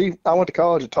 from Steve. I went to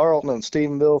college at Tarleton and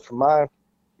Stephenville.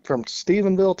 From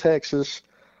Stephenville, Texas,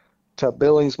 to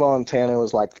Billings, Montana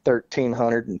was like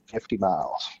 1,350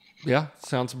 miles. Yeah,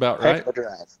 sounds about Heck right. of a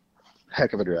drive.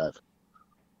 Heck of a drive.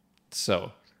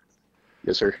 So,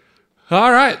 Yes, sir.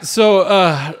 all right.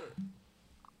 So,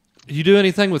 you do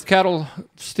anything with cattle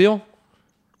still?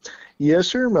 Yes,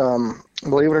 sir.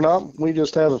 Believe it or not, we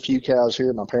just have a few cows here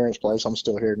at my parents' place. I'm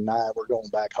still here tonight. We're going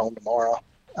back home tomorrow.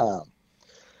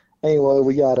 Anyway,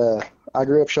 we got I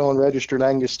grew up showing registered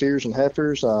Angus steers and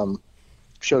heifers.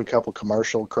 Showed a couple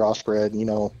commercial crossbred, you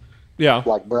know, Yeah.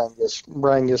 like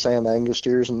Brangus and Angus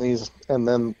steers and these, and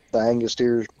then the Angus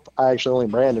steers. I actually only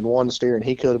branded one steer, and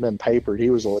he could have been papered. He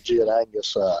was a legit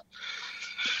Angus.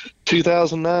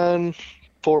 2009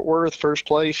 Fort Worth, first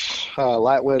place,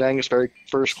 lightweight Angus, very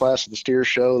first class of the steer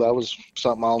show. That was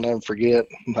something I'll never forget.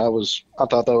 I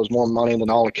thought that was more money than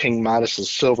all of King Midas's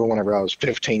silver whenever I was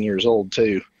 15 years old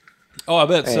too. Oh, I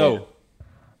bet so.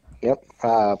 Yep.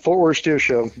 Fort Worth Steer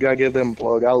Show. Gotta give them a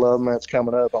plug. I love them. That's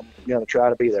coming up. I'm gonna try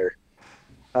to be there.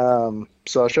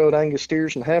 So I showed Angus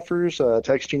steers and heifers,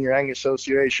 Texas Junior Angus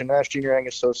Association, National Junior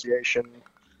Angus Association,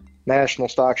 national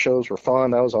stock shows were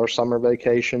fun. That was our summer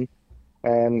vacation.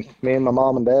 And me and my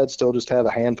mom and dad still just have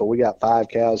a handful. We got 5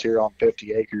 cows here on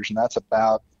 50 acres, and that's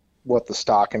about what the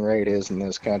stocking rate is in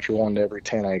this country, 1 to every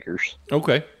 10 acres.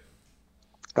 Okay.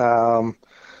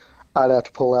 I'd have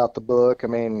to pull out the book. I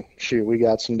mean, shoot, we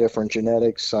got some different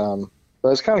genetics. But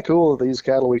it's kind of cool that these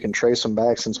cattle, we can trace them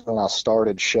back since when I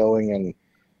started showing in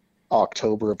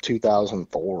October of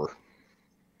 2004.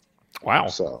 Wow.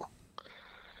 So,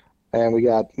 and we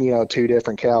got, 2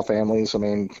 different cow families. I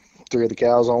mean, 3 of the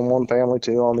cows on one family,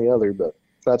 2 on the other, but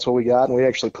that's what we got. And we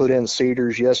actually put in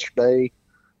cedars yesterday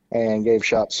and gave a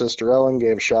shot to Sister Ellen,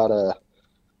 gave a shot it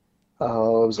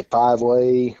was a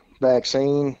 5-way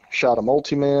vaccine, shot a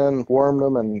multi-min, wormed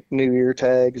them, and new ear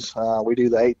tags. We do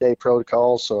the 8-day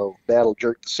protocol, so that'll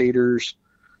jerk the cedars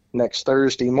next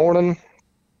Thursday morning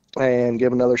and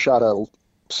give another shot of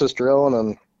Sister Ellen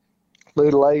and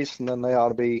Ludalace, and then they ought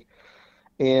to be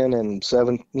in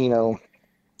 7,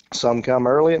 some come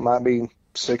early. It might be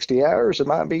 60 hours. It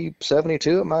might be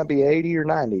 72. It might be 80 or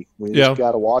 90. We just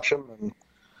got to watch them, and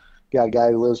got a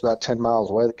guy who lives about 10 miles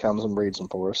away that comes and breeds them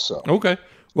for us. So. Okay.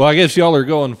 Well, I guess y'all are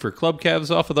going for club calves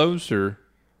off of those, or?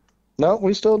 No,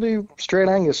 we still do straight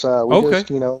Angus. Okay. Just,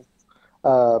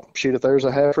 shoot, if there's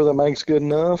a heifer that makes good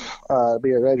enough to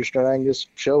be a registered Angus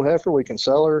show heifer, we can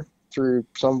sell her through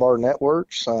some of our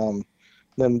networks.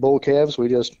 Then bull calves, we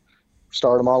just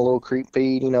start them on a little creep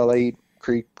feed. They eat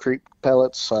creep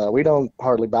pellets. We don't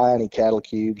hardly buy any cattle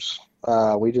cubes.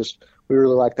 We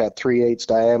really like that 3/8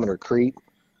 diameter creep.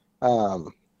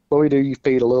 But we do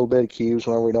feed a little bit of cubes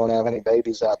when we don't have any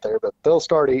babies out there, but they'll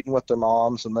start eating with their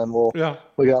moms, and then we got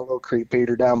a little creep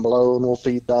feeder down below, and we'll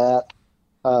feed that.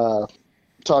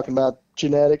 Talking about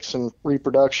genetics and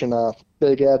reproduction,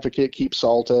 big advocate, keep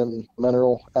salt and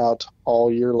mineral out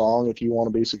all year long if you want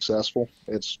to be successful.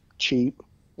 It's cheap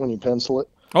when you pencil it.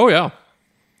 Oh yeah,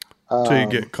 Till you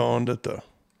get conned at the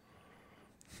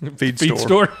feed store.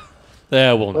 store.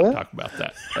 Yeah, we'll not talk about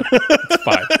that. It's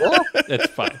fine. It's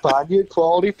fine. Find you a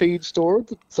quality feed store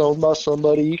that's owned by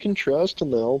somebody you can trust,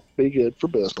 and they'll be good for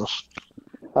business.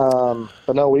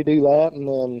 But no, we do that, and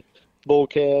then bull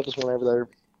calves, whenever they're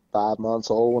 5 months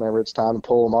old, whenever it's time to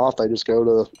pull them off, they just go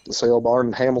to the sale barn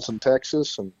in Hamilton,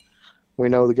 Texas, and we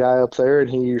know the guy up there, and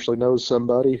he usually knows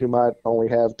somebody who might only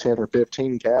have 10 or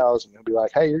 15 cows, and he'll be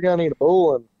like, hey, you're going to need a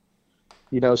bull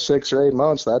in 6 or 8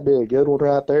 months. That'd be a good one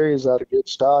right there. He's out of good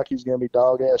stock. He's going to be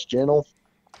dog-ass gentle,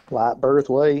 light birth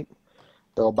weight.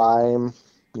 They'll buy him,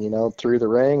 through the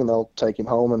ring, and they'll take him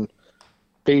home and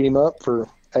feed him up for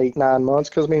 8-9 months.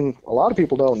 Because, a lot of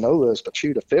people don't know this, but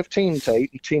shoot, a 15 to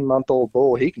 18-month-old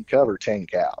bull, he can cover 10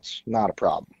 cows. Not a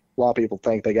problem. A lot of people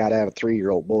think they got to have a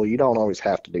 3-year-old bull. You don't always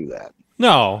have to do that.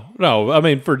 No.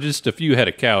 For just a few head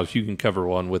of cows, you can cover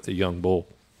one with a young bull.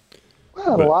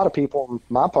 Well, a lot of people in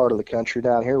my part of the country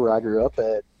down here where I grew up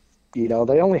at, they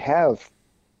only have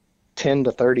 10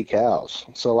 to 30 cows.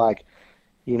 So,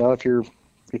 if you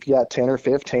got 10 or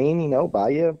 15, buy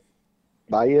you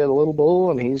a little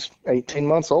bull, and he's 18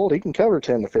 months old, he can cover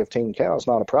 10 to 15 cows,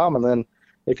 not a problem. And then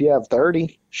if you have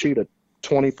 30, shoot, a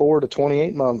 24 to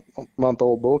 28 month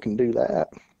old bull can do that.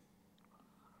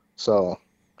 So,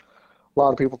 a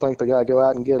lot of people think they got to go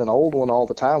out and get an old one all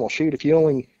the time. Well, shoot, if you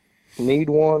only need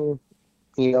one,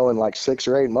 in 6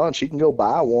 or 8 months, you can go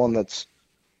buy one that's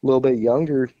a little bit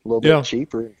younger, a little bit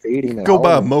cheaper, and feed him. Go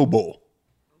buy a mobile.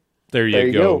 There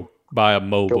you go. Buy a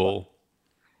mobile.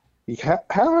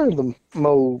 How are the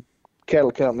Mo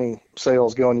Cattle Company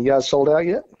sales going? You guys sold out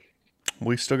yet?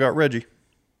 We still got Reggie.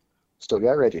 Still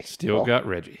got Reggie. Got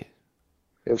Reggie.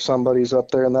 If somebody's up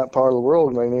there in that part of the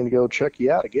world, they need to go check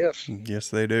you out, I guess. Yes,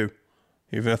 they do.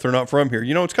 Even if they're not from here.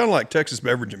 It's kind of like Texas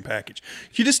Beverage and Package.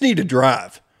 You just need to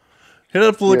drive. Hit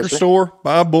up the liquor store,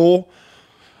 buy a bull.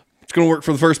 It's going to work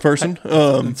for the first person.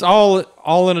 It's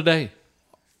all in a day.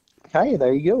 Hey,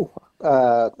 there you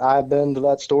go. I've been to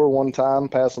that store one time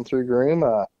passing through Groom.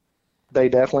 They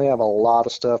definitely have a lot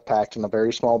of stuff packed in a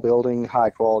very small building,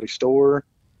 high-quality store.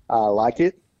 I like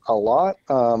it a lot.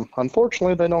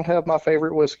 Unfortunately, they don't have my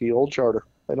favorite whiskey, Old Charter.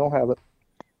 They don't have it.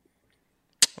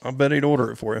 I bet he'd order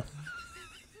it for you.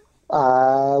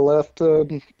 I left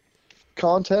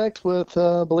contact with,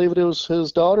 I believe it was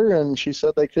his daughter, and she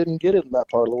said they couldn't get it in that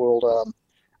part of the world.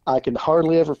 I can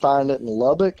hardly ever find it in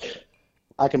Lubbock.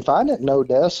 I can find it in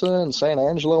Odessa and San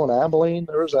Angelo and Abilene.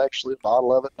 There was actually a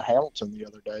bottle of it in Hamilton the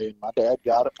other day, and my dad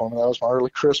got it for me. That was my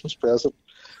early Christmas present.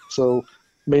 So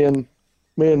me and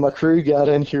my crew got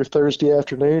in here Thursday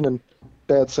afternoon, and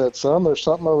Dad said, son, there's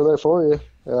something over there for you.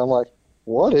 And I'm like,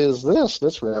 what is this?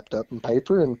 That's wrapped up in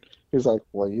paper. And he's like,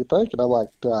 what do you think? And I'm like,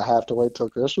 do I have to wait till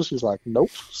Christmas? He's like,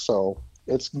 nope. So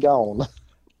it's gone.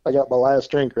 I got my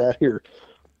last drink right here.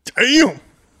 Damn.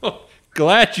 Oh,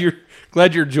 glad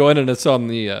you're joining us on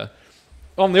the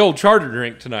Old Charter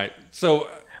drink tonight. So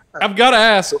I've got to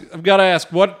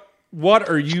ask, what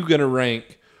are you going to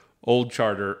rank Old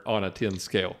Charter on a 10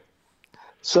 scale?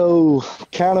 So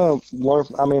kind of,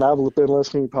 I've been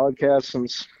listening to podcasts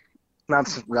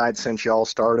since y'all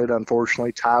started.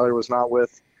 Unfortunately, Tyler was not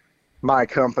with my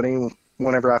company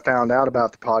whenever I found out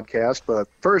about the podcast, but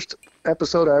first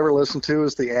episode I ever listened to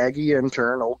was the Aggie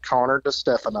intern, old Connor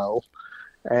DeStefano,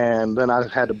 and then I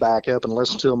had to back up and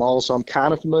listen to them all, so I'm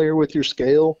kind of familiar with your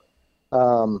scale.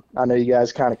 I know you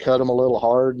guys kind of cut them a little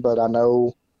hard, but I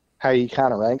know how you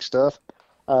kind of rank stuff.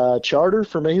 Charter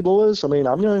for me, boys, I'm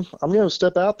gonna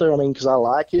step out there, because I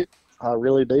like it. I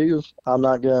really do. I'm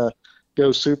not gonna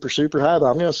go super, super high, but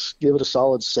I'm gonna give it a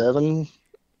solid 7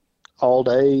 all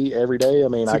day, every day.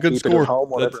 I keep it at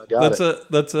home whenever I got it.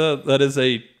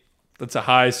 That's a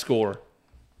high score.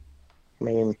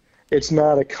 It's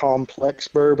not a complex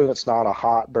bourbon. It's not a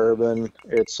hot bourbon.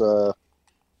 It's a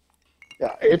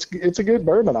good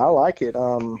bourbon. I like it.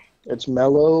 It's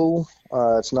mellow.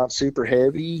 It's not super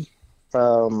heavy.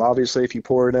 Obviously, if you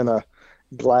pour it in a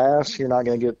glass, you're not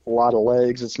going to get a lot of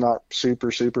legs. It's not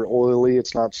super, super oily.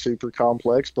 It's not super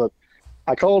complex, but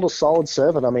I call it a solid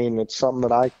 7. It's something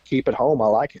that I keep at home. I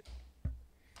like it.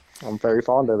 I'm very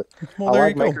fond of it. Well, I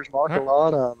like Maker's Mark a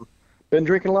lot. Been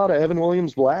drinking a lot of Evan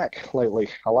Williams Black lately.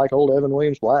 I like old Evan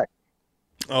Williams Black.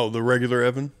 Oh, the regular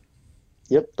Evan?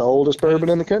 Yep, the oldest bourbon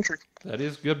in the country. That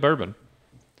is good bourbon.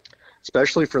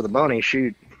 Especially for the money.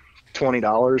 Shoot, $20,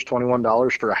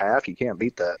 $21 for a half. You can't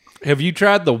beat that. Have you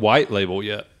tried the white label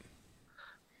yet?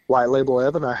 White label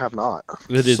Evan? I have not.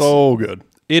 It is so good.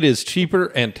 It is cheaper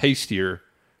and tastier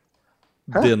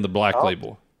than the black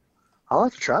label. I'll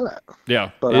have to try that.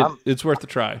 Yeah, but it's worth a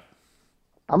try.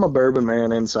 I'm a bourbon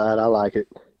man inside. I like it.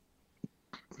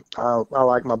 I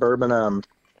like my bourbon.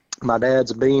 My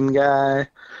dad's a Beam guy.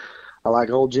 I like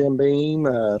old Jim Beam.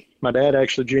 My dad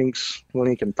actually drinks, when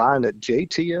he can find it,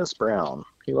 JTS Brown.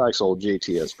 He likes old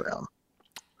JTS Brown.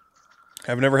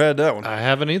 I've never had that one. I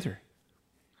haven't either.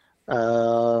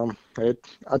 I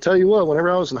tell you what,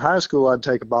 whenever I was in high school, I'd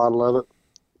take a bottle of it,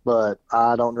 but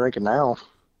I don't drink it now.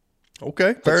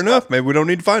 Okay, fair enough. Maybe we don't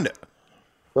need to find it.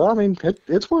 Well, I mean,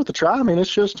 it's worth a try. I mean,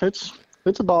 it's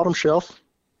a bottom shelf.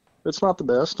 It's not the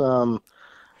best.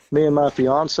 Me and my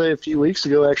fiance a few weeks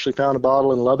ago actually found a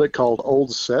bottle in Lubbock called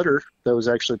Old Setter that was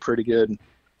actually pretty good.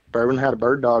 Bourbon had a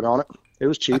bird dog on it. It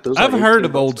was cheap. It was I've like heard 18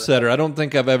 of Old bucks. Setter. I don't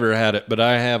think I've ever had it, but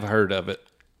I have heard of it.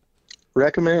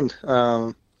 Recommend.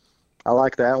 I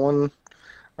like that one.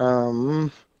 I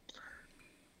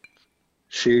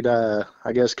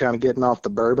guess kind of getting off the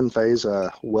bourbon phase,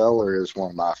 Weller is one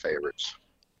of my favorites.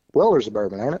 Weller's a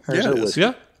bourbon, ain't it? Or is Yeah, it it is. whiskey?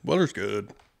 Yeah. Weller's good.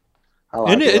 I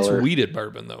like And it's Weller. weeded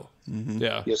bourbon, though.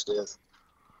 Yeah. Yes, it is.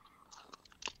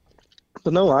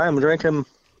 But no, I am drinking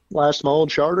last my old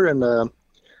charter, and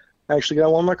actually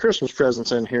got one of my Christmas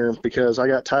presents in here because I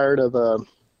got tired of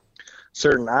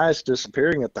certain ice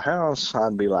disappearing at the house.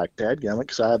 I'd be like, dadgummit,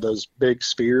 because I had those big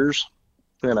spheres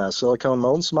in a silicone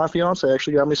mold. So my fiance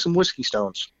actually got me some whiskey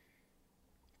stones.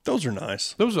 Those are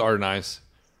nice. Those are nice.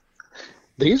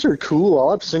 These are cool.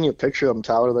 I'll have to send you a picture of them,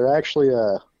 Tyler. They're actually,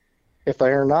 if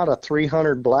they're not a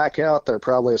 300 blackout, they're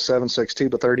probably a 7.62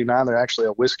 by 39. They're actually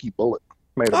a whiskey bullet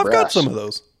made of I've brass. got some of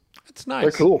those. It's nice.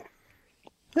 They're cool.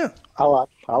 Yeah.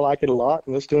 I like it a lot,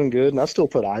 and it's doing good. And I still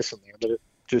put ice in there, but it's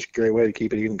just a great way to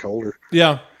keep it even colder.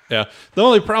 Yeah. Yeah. The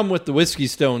only problem with the whiskey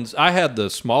stones, I had the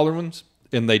smaller ones,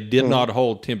 and they did not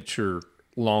hold temperature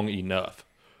long enough.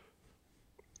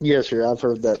 Yes, sir. I've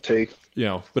heard that too. You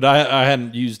know, but I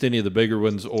hadn't used any of the bigger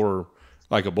ones or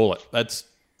like a bullet. That's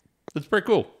pretty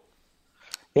cool.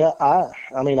 Yeah,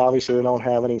 I mean, obviously they don't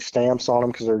have any stamps on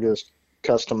them because they're just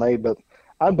custom made, but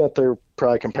I bet they're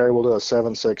probably comparable to a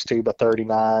 7.62 by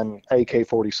 39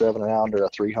 AK-47 round or a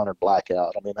 300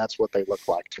 blackout. I mean, that's what they look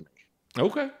like to me.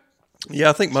 Okay. Yeah,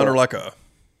 I think mine are like a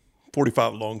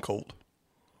 45 long Colt.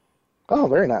 Oh,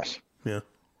 very nice. Yeah.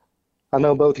 I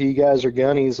know both of you guys are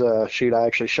gunnies. I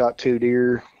actually shot 2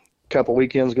 deer a couple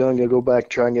weekends ago and gonna go back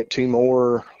and try and get 2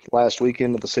 more last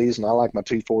weekend of the season. I like my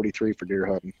 243 for deer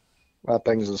hunting. That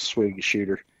thing's a sweet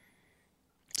shooter.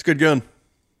 It's a good gun.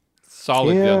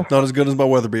 Solid Yeah. gun. Not as good as my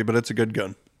Weatherby, but it's a good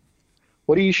gun.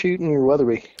 What are you shooting your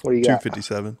Weatherby? What do you got?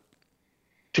 257.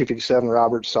 257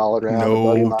 Roberts solid round. A buddy of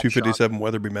No, mine 257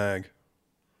 Weatherby mag. shot-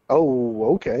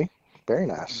 Oh, okay. Very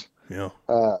nice. Yeah.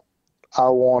 I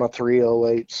want a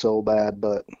 308 so bad,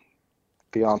 but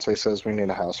fiance says we need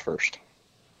a house first.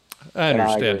 I I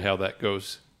understand agree. how that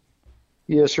goes.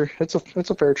 Yes, sir. It's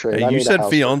a fair trade. Hey, I you need a said house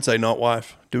fiance, not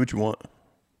wife. Do what you want. first.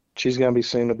 She's gonna be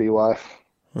soon to be wife.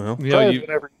 Well, You know, Probably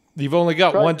whenever- you've only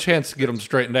got Probably- one chance to get them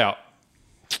straightened out.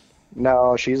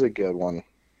 No, she's a good one.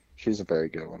 She's a very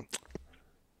good one.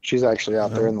 She's actually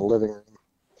out there in the living room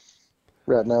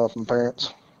right now with my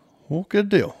parents. well, good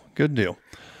deal. Good deal.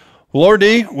 Well,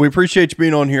 RD, we appreciate you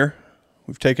being on here.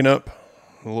 We've taken up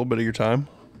a little bit of your time.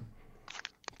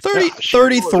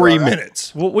 33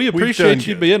 minutes. Well, we done appreciate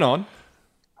you good. being on.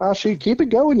 Shoot, keep it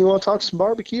going. You want to talk some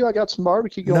barbecue? I got some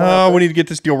barbecue going. No, out we there. need to get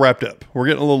this deal wrapped up. We're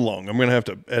getting a little long. I'm going to have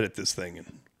to edit this thing.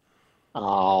 And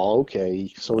Oh,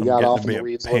 okay. So we I'm got getting off to in be the a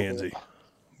weeds. a little pansy. bit.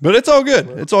 But it's all good.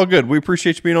 It's all good. We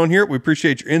appreciate you being on here. We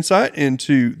appreciate your insight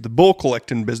into the bull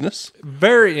collecting business.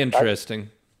 Very interesting.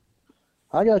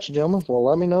 I got you, gentlemen. Well,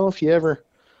 let me know if you ever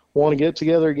want to get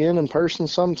together again in person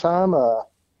sometime.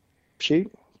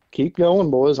 Shoot, keep going,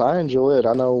 boys. I enjoy it.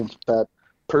 I know that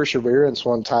Perseverance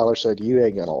one, Tyler said, you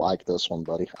ain't going to like this one,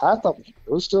 buddy. I thought it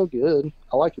was still good.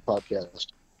 I like your podcast.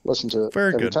 Listen to it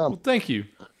Very every good. time. Thank you.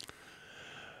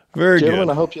 Very Gentlemen,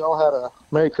 I good. hope you all had a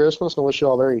Merry Christmas and wish you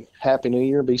all a very Happy New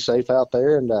Year. Be safe out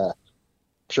there, and I'm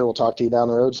sure we'll talk to you down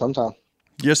the road sometime.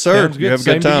 Yes, sir. Sounds You good. have a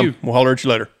Same good to time. you. We'll holler at you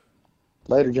later.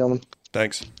 Later, gentlemen.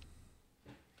 Thanks.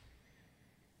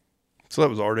 So that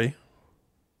was RD.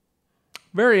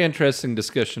 Very interesting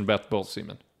discussion about the bull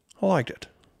semen. I liked it.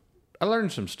 I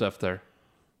learned some stuff there.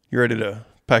 You ready to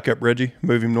pack up Reggie,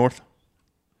 move him north?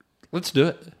 Let's do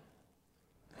it.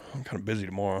 I'm kind of busy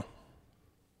tomorrow.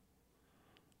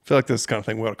 I feel like this is the kind of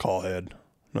thing we ought to call ahead,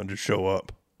 not just show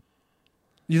up.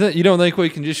 You don't think we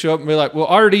can just show up and be like,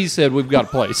 well, RD said we've got a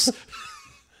place.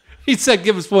 He said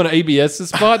give us one of ABS's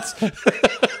spots.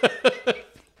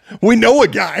 We know a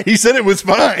guy. He said it was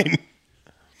fine.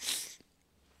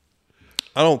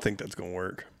 I don't think that's going to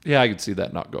work. Yeah, I could see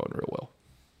that not going real well.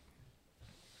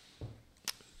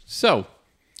 So,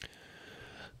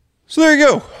 So there you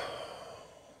go.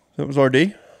 That was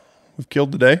RD. We've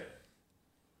killed the day.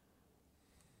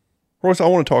 Royce, I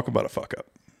want to talk about a fuck up.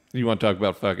 You want to talk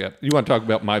about fuck up? You want to talk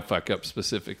about my fuck up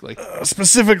specifically?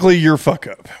 Specifically, your fuck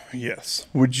up. Yes.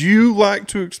 Would you like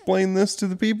to explain this to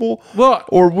the people? Well,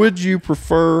 or would you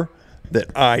prefer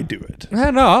that I do it?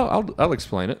 No, I'll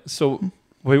explain it. So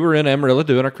we were in Amarillo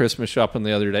doing our Christmas shopping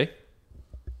the other day,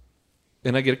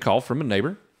 and I get a call from a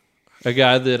neighbor, a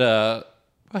guy that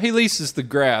he leases the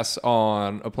grass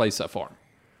on a place I farm.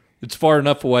 It's far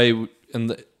enough away,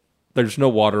 and there's no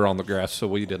water on the grass, so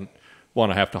we didn't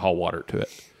want to have to haul water to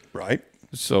it. Right.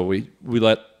 So we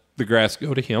let the grass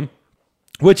go to him,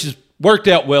 which has worked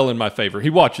out well in my favor. He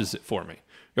watches it for me.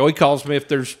 He calls me if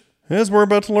there's... As we're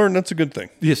about to learn, that's a good thing.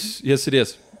 Yes, it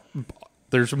is.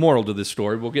 There's a moral to this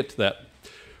story. We'll get to that.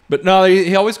 But no,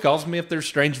 he always calls me if there's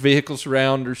strange vehicles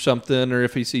around or something, or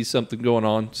if he sees something going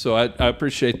on. So I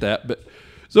appreciate that.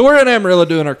 So we're in Amarillo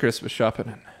doing our Christmas shopping,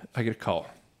 and I get a call.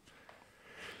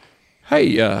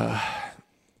 Hey,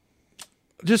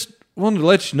 just wanted to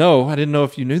let you know, I didn't know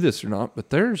if you knew this or not, but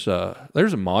there's a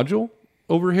module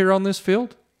over here on this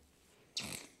field. I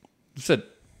said,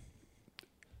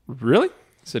 really?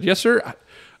 I said, yes, sir.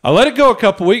 I let it go a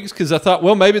couple weeks because I thought,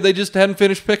 well, maybe they just hadn't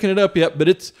finished picking it up yet, but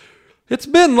it's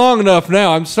been long enough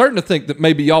now. I'm starting to think that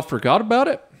maybe y'all forgot about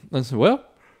it. I said, well,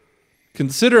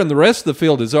 considering the rest of the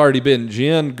field has already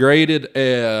been graded,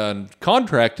 and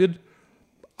contracted,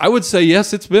 I would say,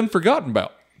 yes, it's been forgotten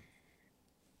about.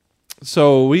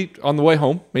 So on the way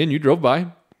home, me and you drove by.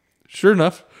 Sure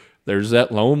enough, there's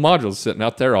that lone module sitting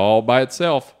out there all by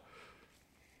itself.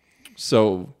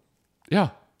 So, yeah.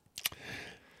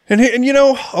 And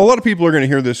a lot of people are going to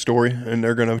hear this story, and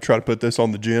they're going to try to put this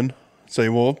on the gin. Say,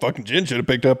 well, fucking gin should have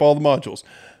picked up all the modules.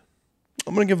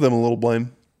 I'm going to give them a little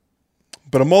blame.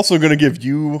 But I'm also going to give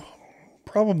you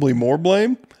probably more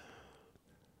blame.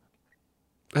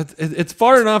 It's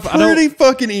far enough. Pretty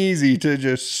fucking easy to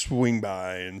just swing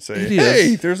by and say,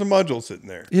 hey, there's a module sitting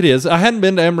there. It is. I hadn't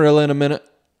been to Amarillo in a minute,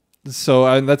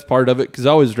 so that's part of it, because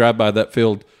I always drive by that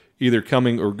field either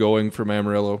coming or going from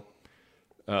Amarillo.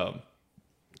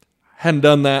 Hadn't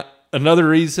done that. Another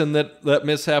reason that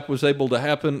mishap was able to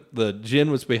happen, the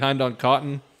gin was behind on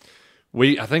cotton.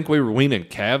 I think we were weaning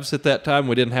calves at that time.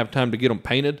 We didn't have time to get them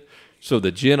painted, so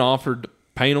the gin offered to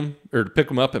paint them, or to pick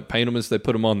them up and paint them as they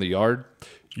put them on the yard.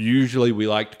 Usually we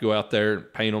like to go out there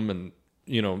and paint them and,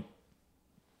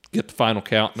 get the final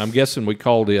count. And I'm guessing we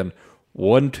called in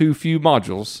one too few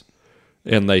modules,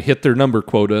 and they hit their number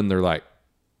quota, and they're like,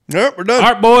 "Yep, we're done.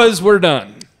 All right, boys, we're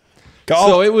done."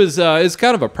 So it was it's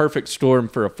kind of a perfect storm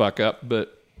for a fuck up,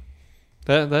 but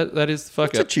that is the fuck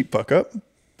up. It's a cheap fuck up.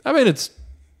 I mean, it's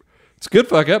a good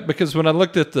fuck up, because when I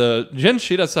looked at the gin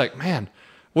sheet, I was like, man,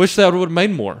 wish that would have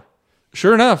made more.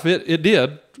 Sure enough, it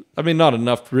did. I mean, not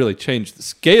enough to really change the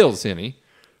scales any,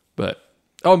 but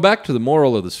back to the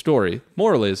moral of the story.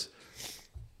 Moral is,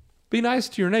 be nice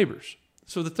to your neighbors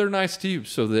so that they're nice to you,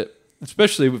 so that,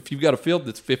 especially if you've got a field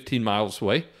that's 15 miles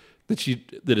away,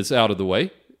 that is out of the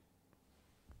way,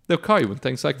 they'll call you when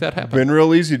things like that happen. Been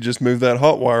real easy to just move that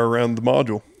hot wire around the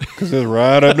module because it's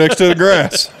right up next to the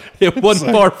grass. It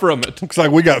wasn't far from it. Looks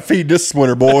like we got feed this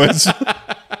winter, boys.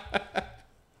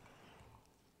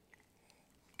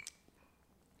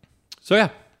 So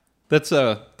yeah, that's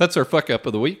our fuck up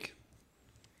of the week.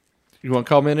 You want to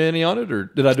comment any on it, or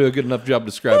did I do a good enough job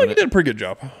describing You did a pretty good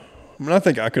job. I mean, I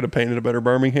think I could have painted a better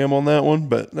Birmingham on that one,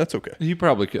 but that's okay. You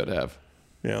probably could have.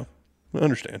 Yeah, I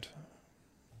understand.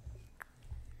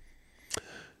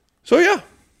 So yeah,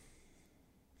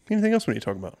 anything else we need to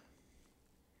talk about?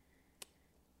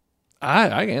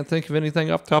 I can't think of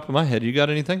anything off the top of my head. You got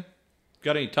anything?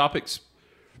 Got any topics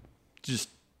just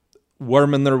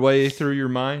worming their way through your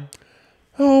mind?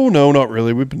 Oh, no, not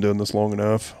really. We've been doing this long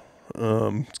enough.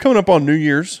 It's coming up on New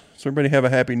Year's, so everybody have a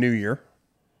happy New Year.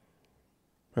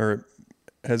 Or it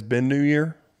has been New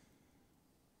Year.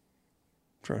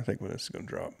 I'm trying to think when this is going to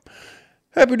drop.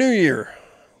 Happy New Year.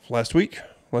 Last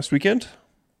weekend.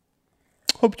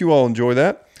 Hope you all enjoy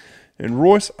that. And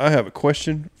Royce, I have a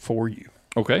question for you.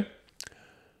 Okay.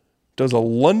 Does a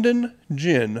London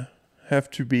gin have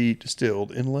to be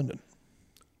distilled in London?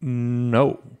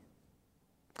 No.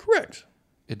 Correct.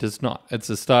 It does not. It's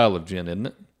a style of gin, isn't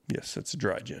it? Yes, it's a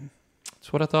dry gin.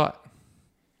 That's what I thought.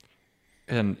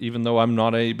 And even though I'm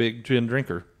not a big gin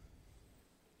drinker,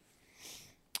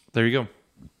 there you go.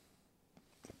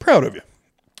 Proud of you.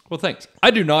 Well, thanks. I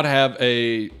do not have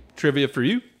a trivia for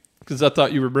you because I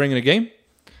thought you were bringing a game.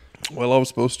 Well, I was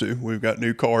supposed to. We've got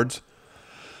new cards.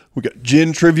 We got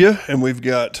gin trivia, and we've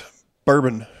got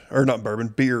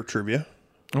beer trivia.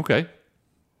 Okay.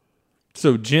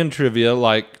 So gin trivia,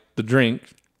 like the drink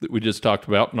that we just talked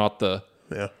about, not the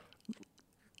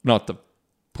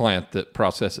plant that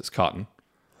processes cotton.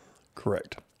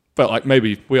 Correct. Felt like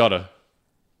maybe we ought to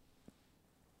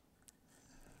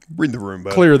Read the room,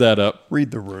 bud. clear that up.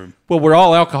 Read the room. Well, we're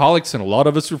all alcoholics, and a lot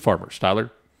of us are farmers, Tyler.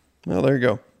 Well, there you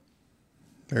go.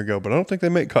 There you go. But I don't think they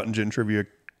make Cotton Gin trivia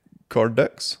card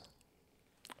decks.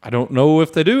 I don't know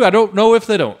if they do. I don't know if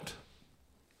they don't.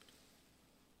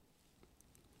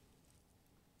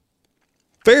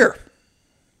 Fair.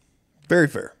 Very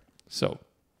fair. So,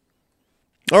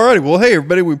 All righty. Well, hey,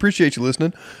 everybody, we appreciate you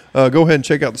listening. Go ahead and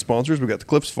check out the sponsors. We got the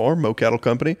Cliffs Farm, Mo Cattle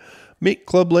Company, Meat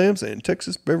Club Lambs, and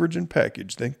Texas Beverage and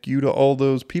Package. Thank you to all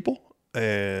those people,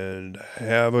 and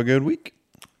have a good week.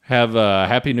 have a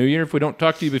Happy New Year if we don't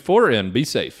talk to you before, and be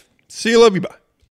safe. See you. Love you. Bye.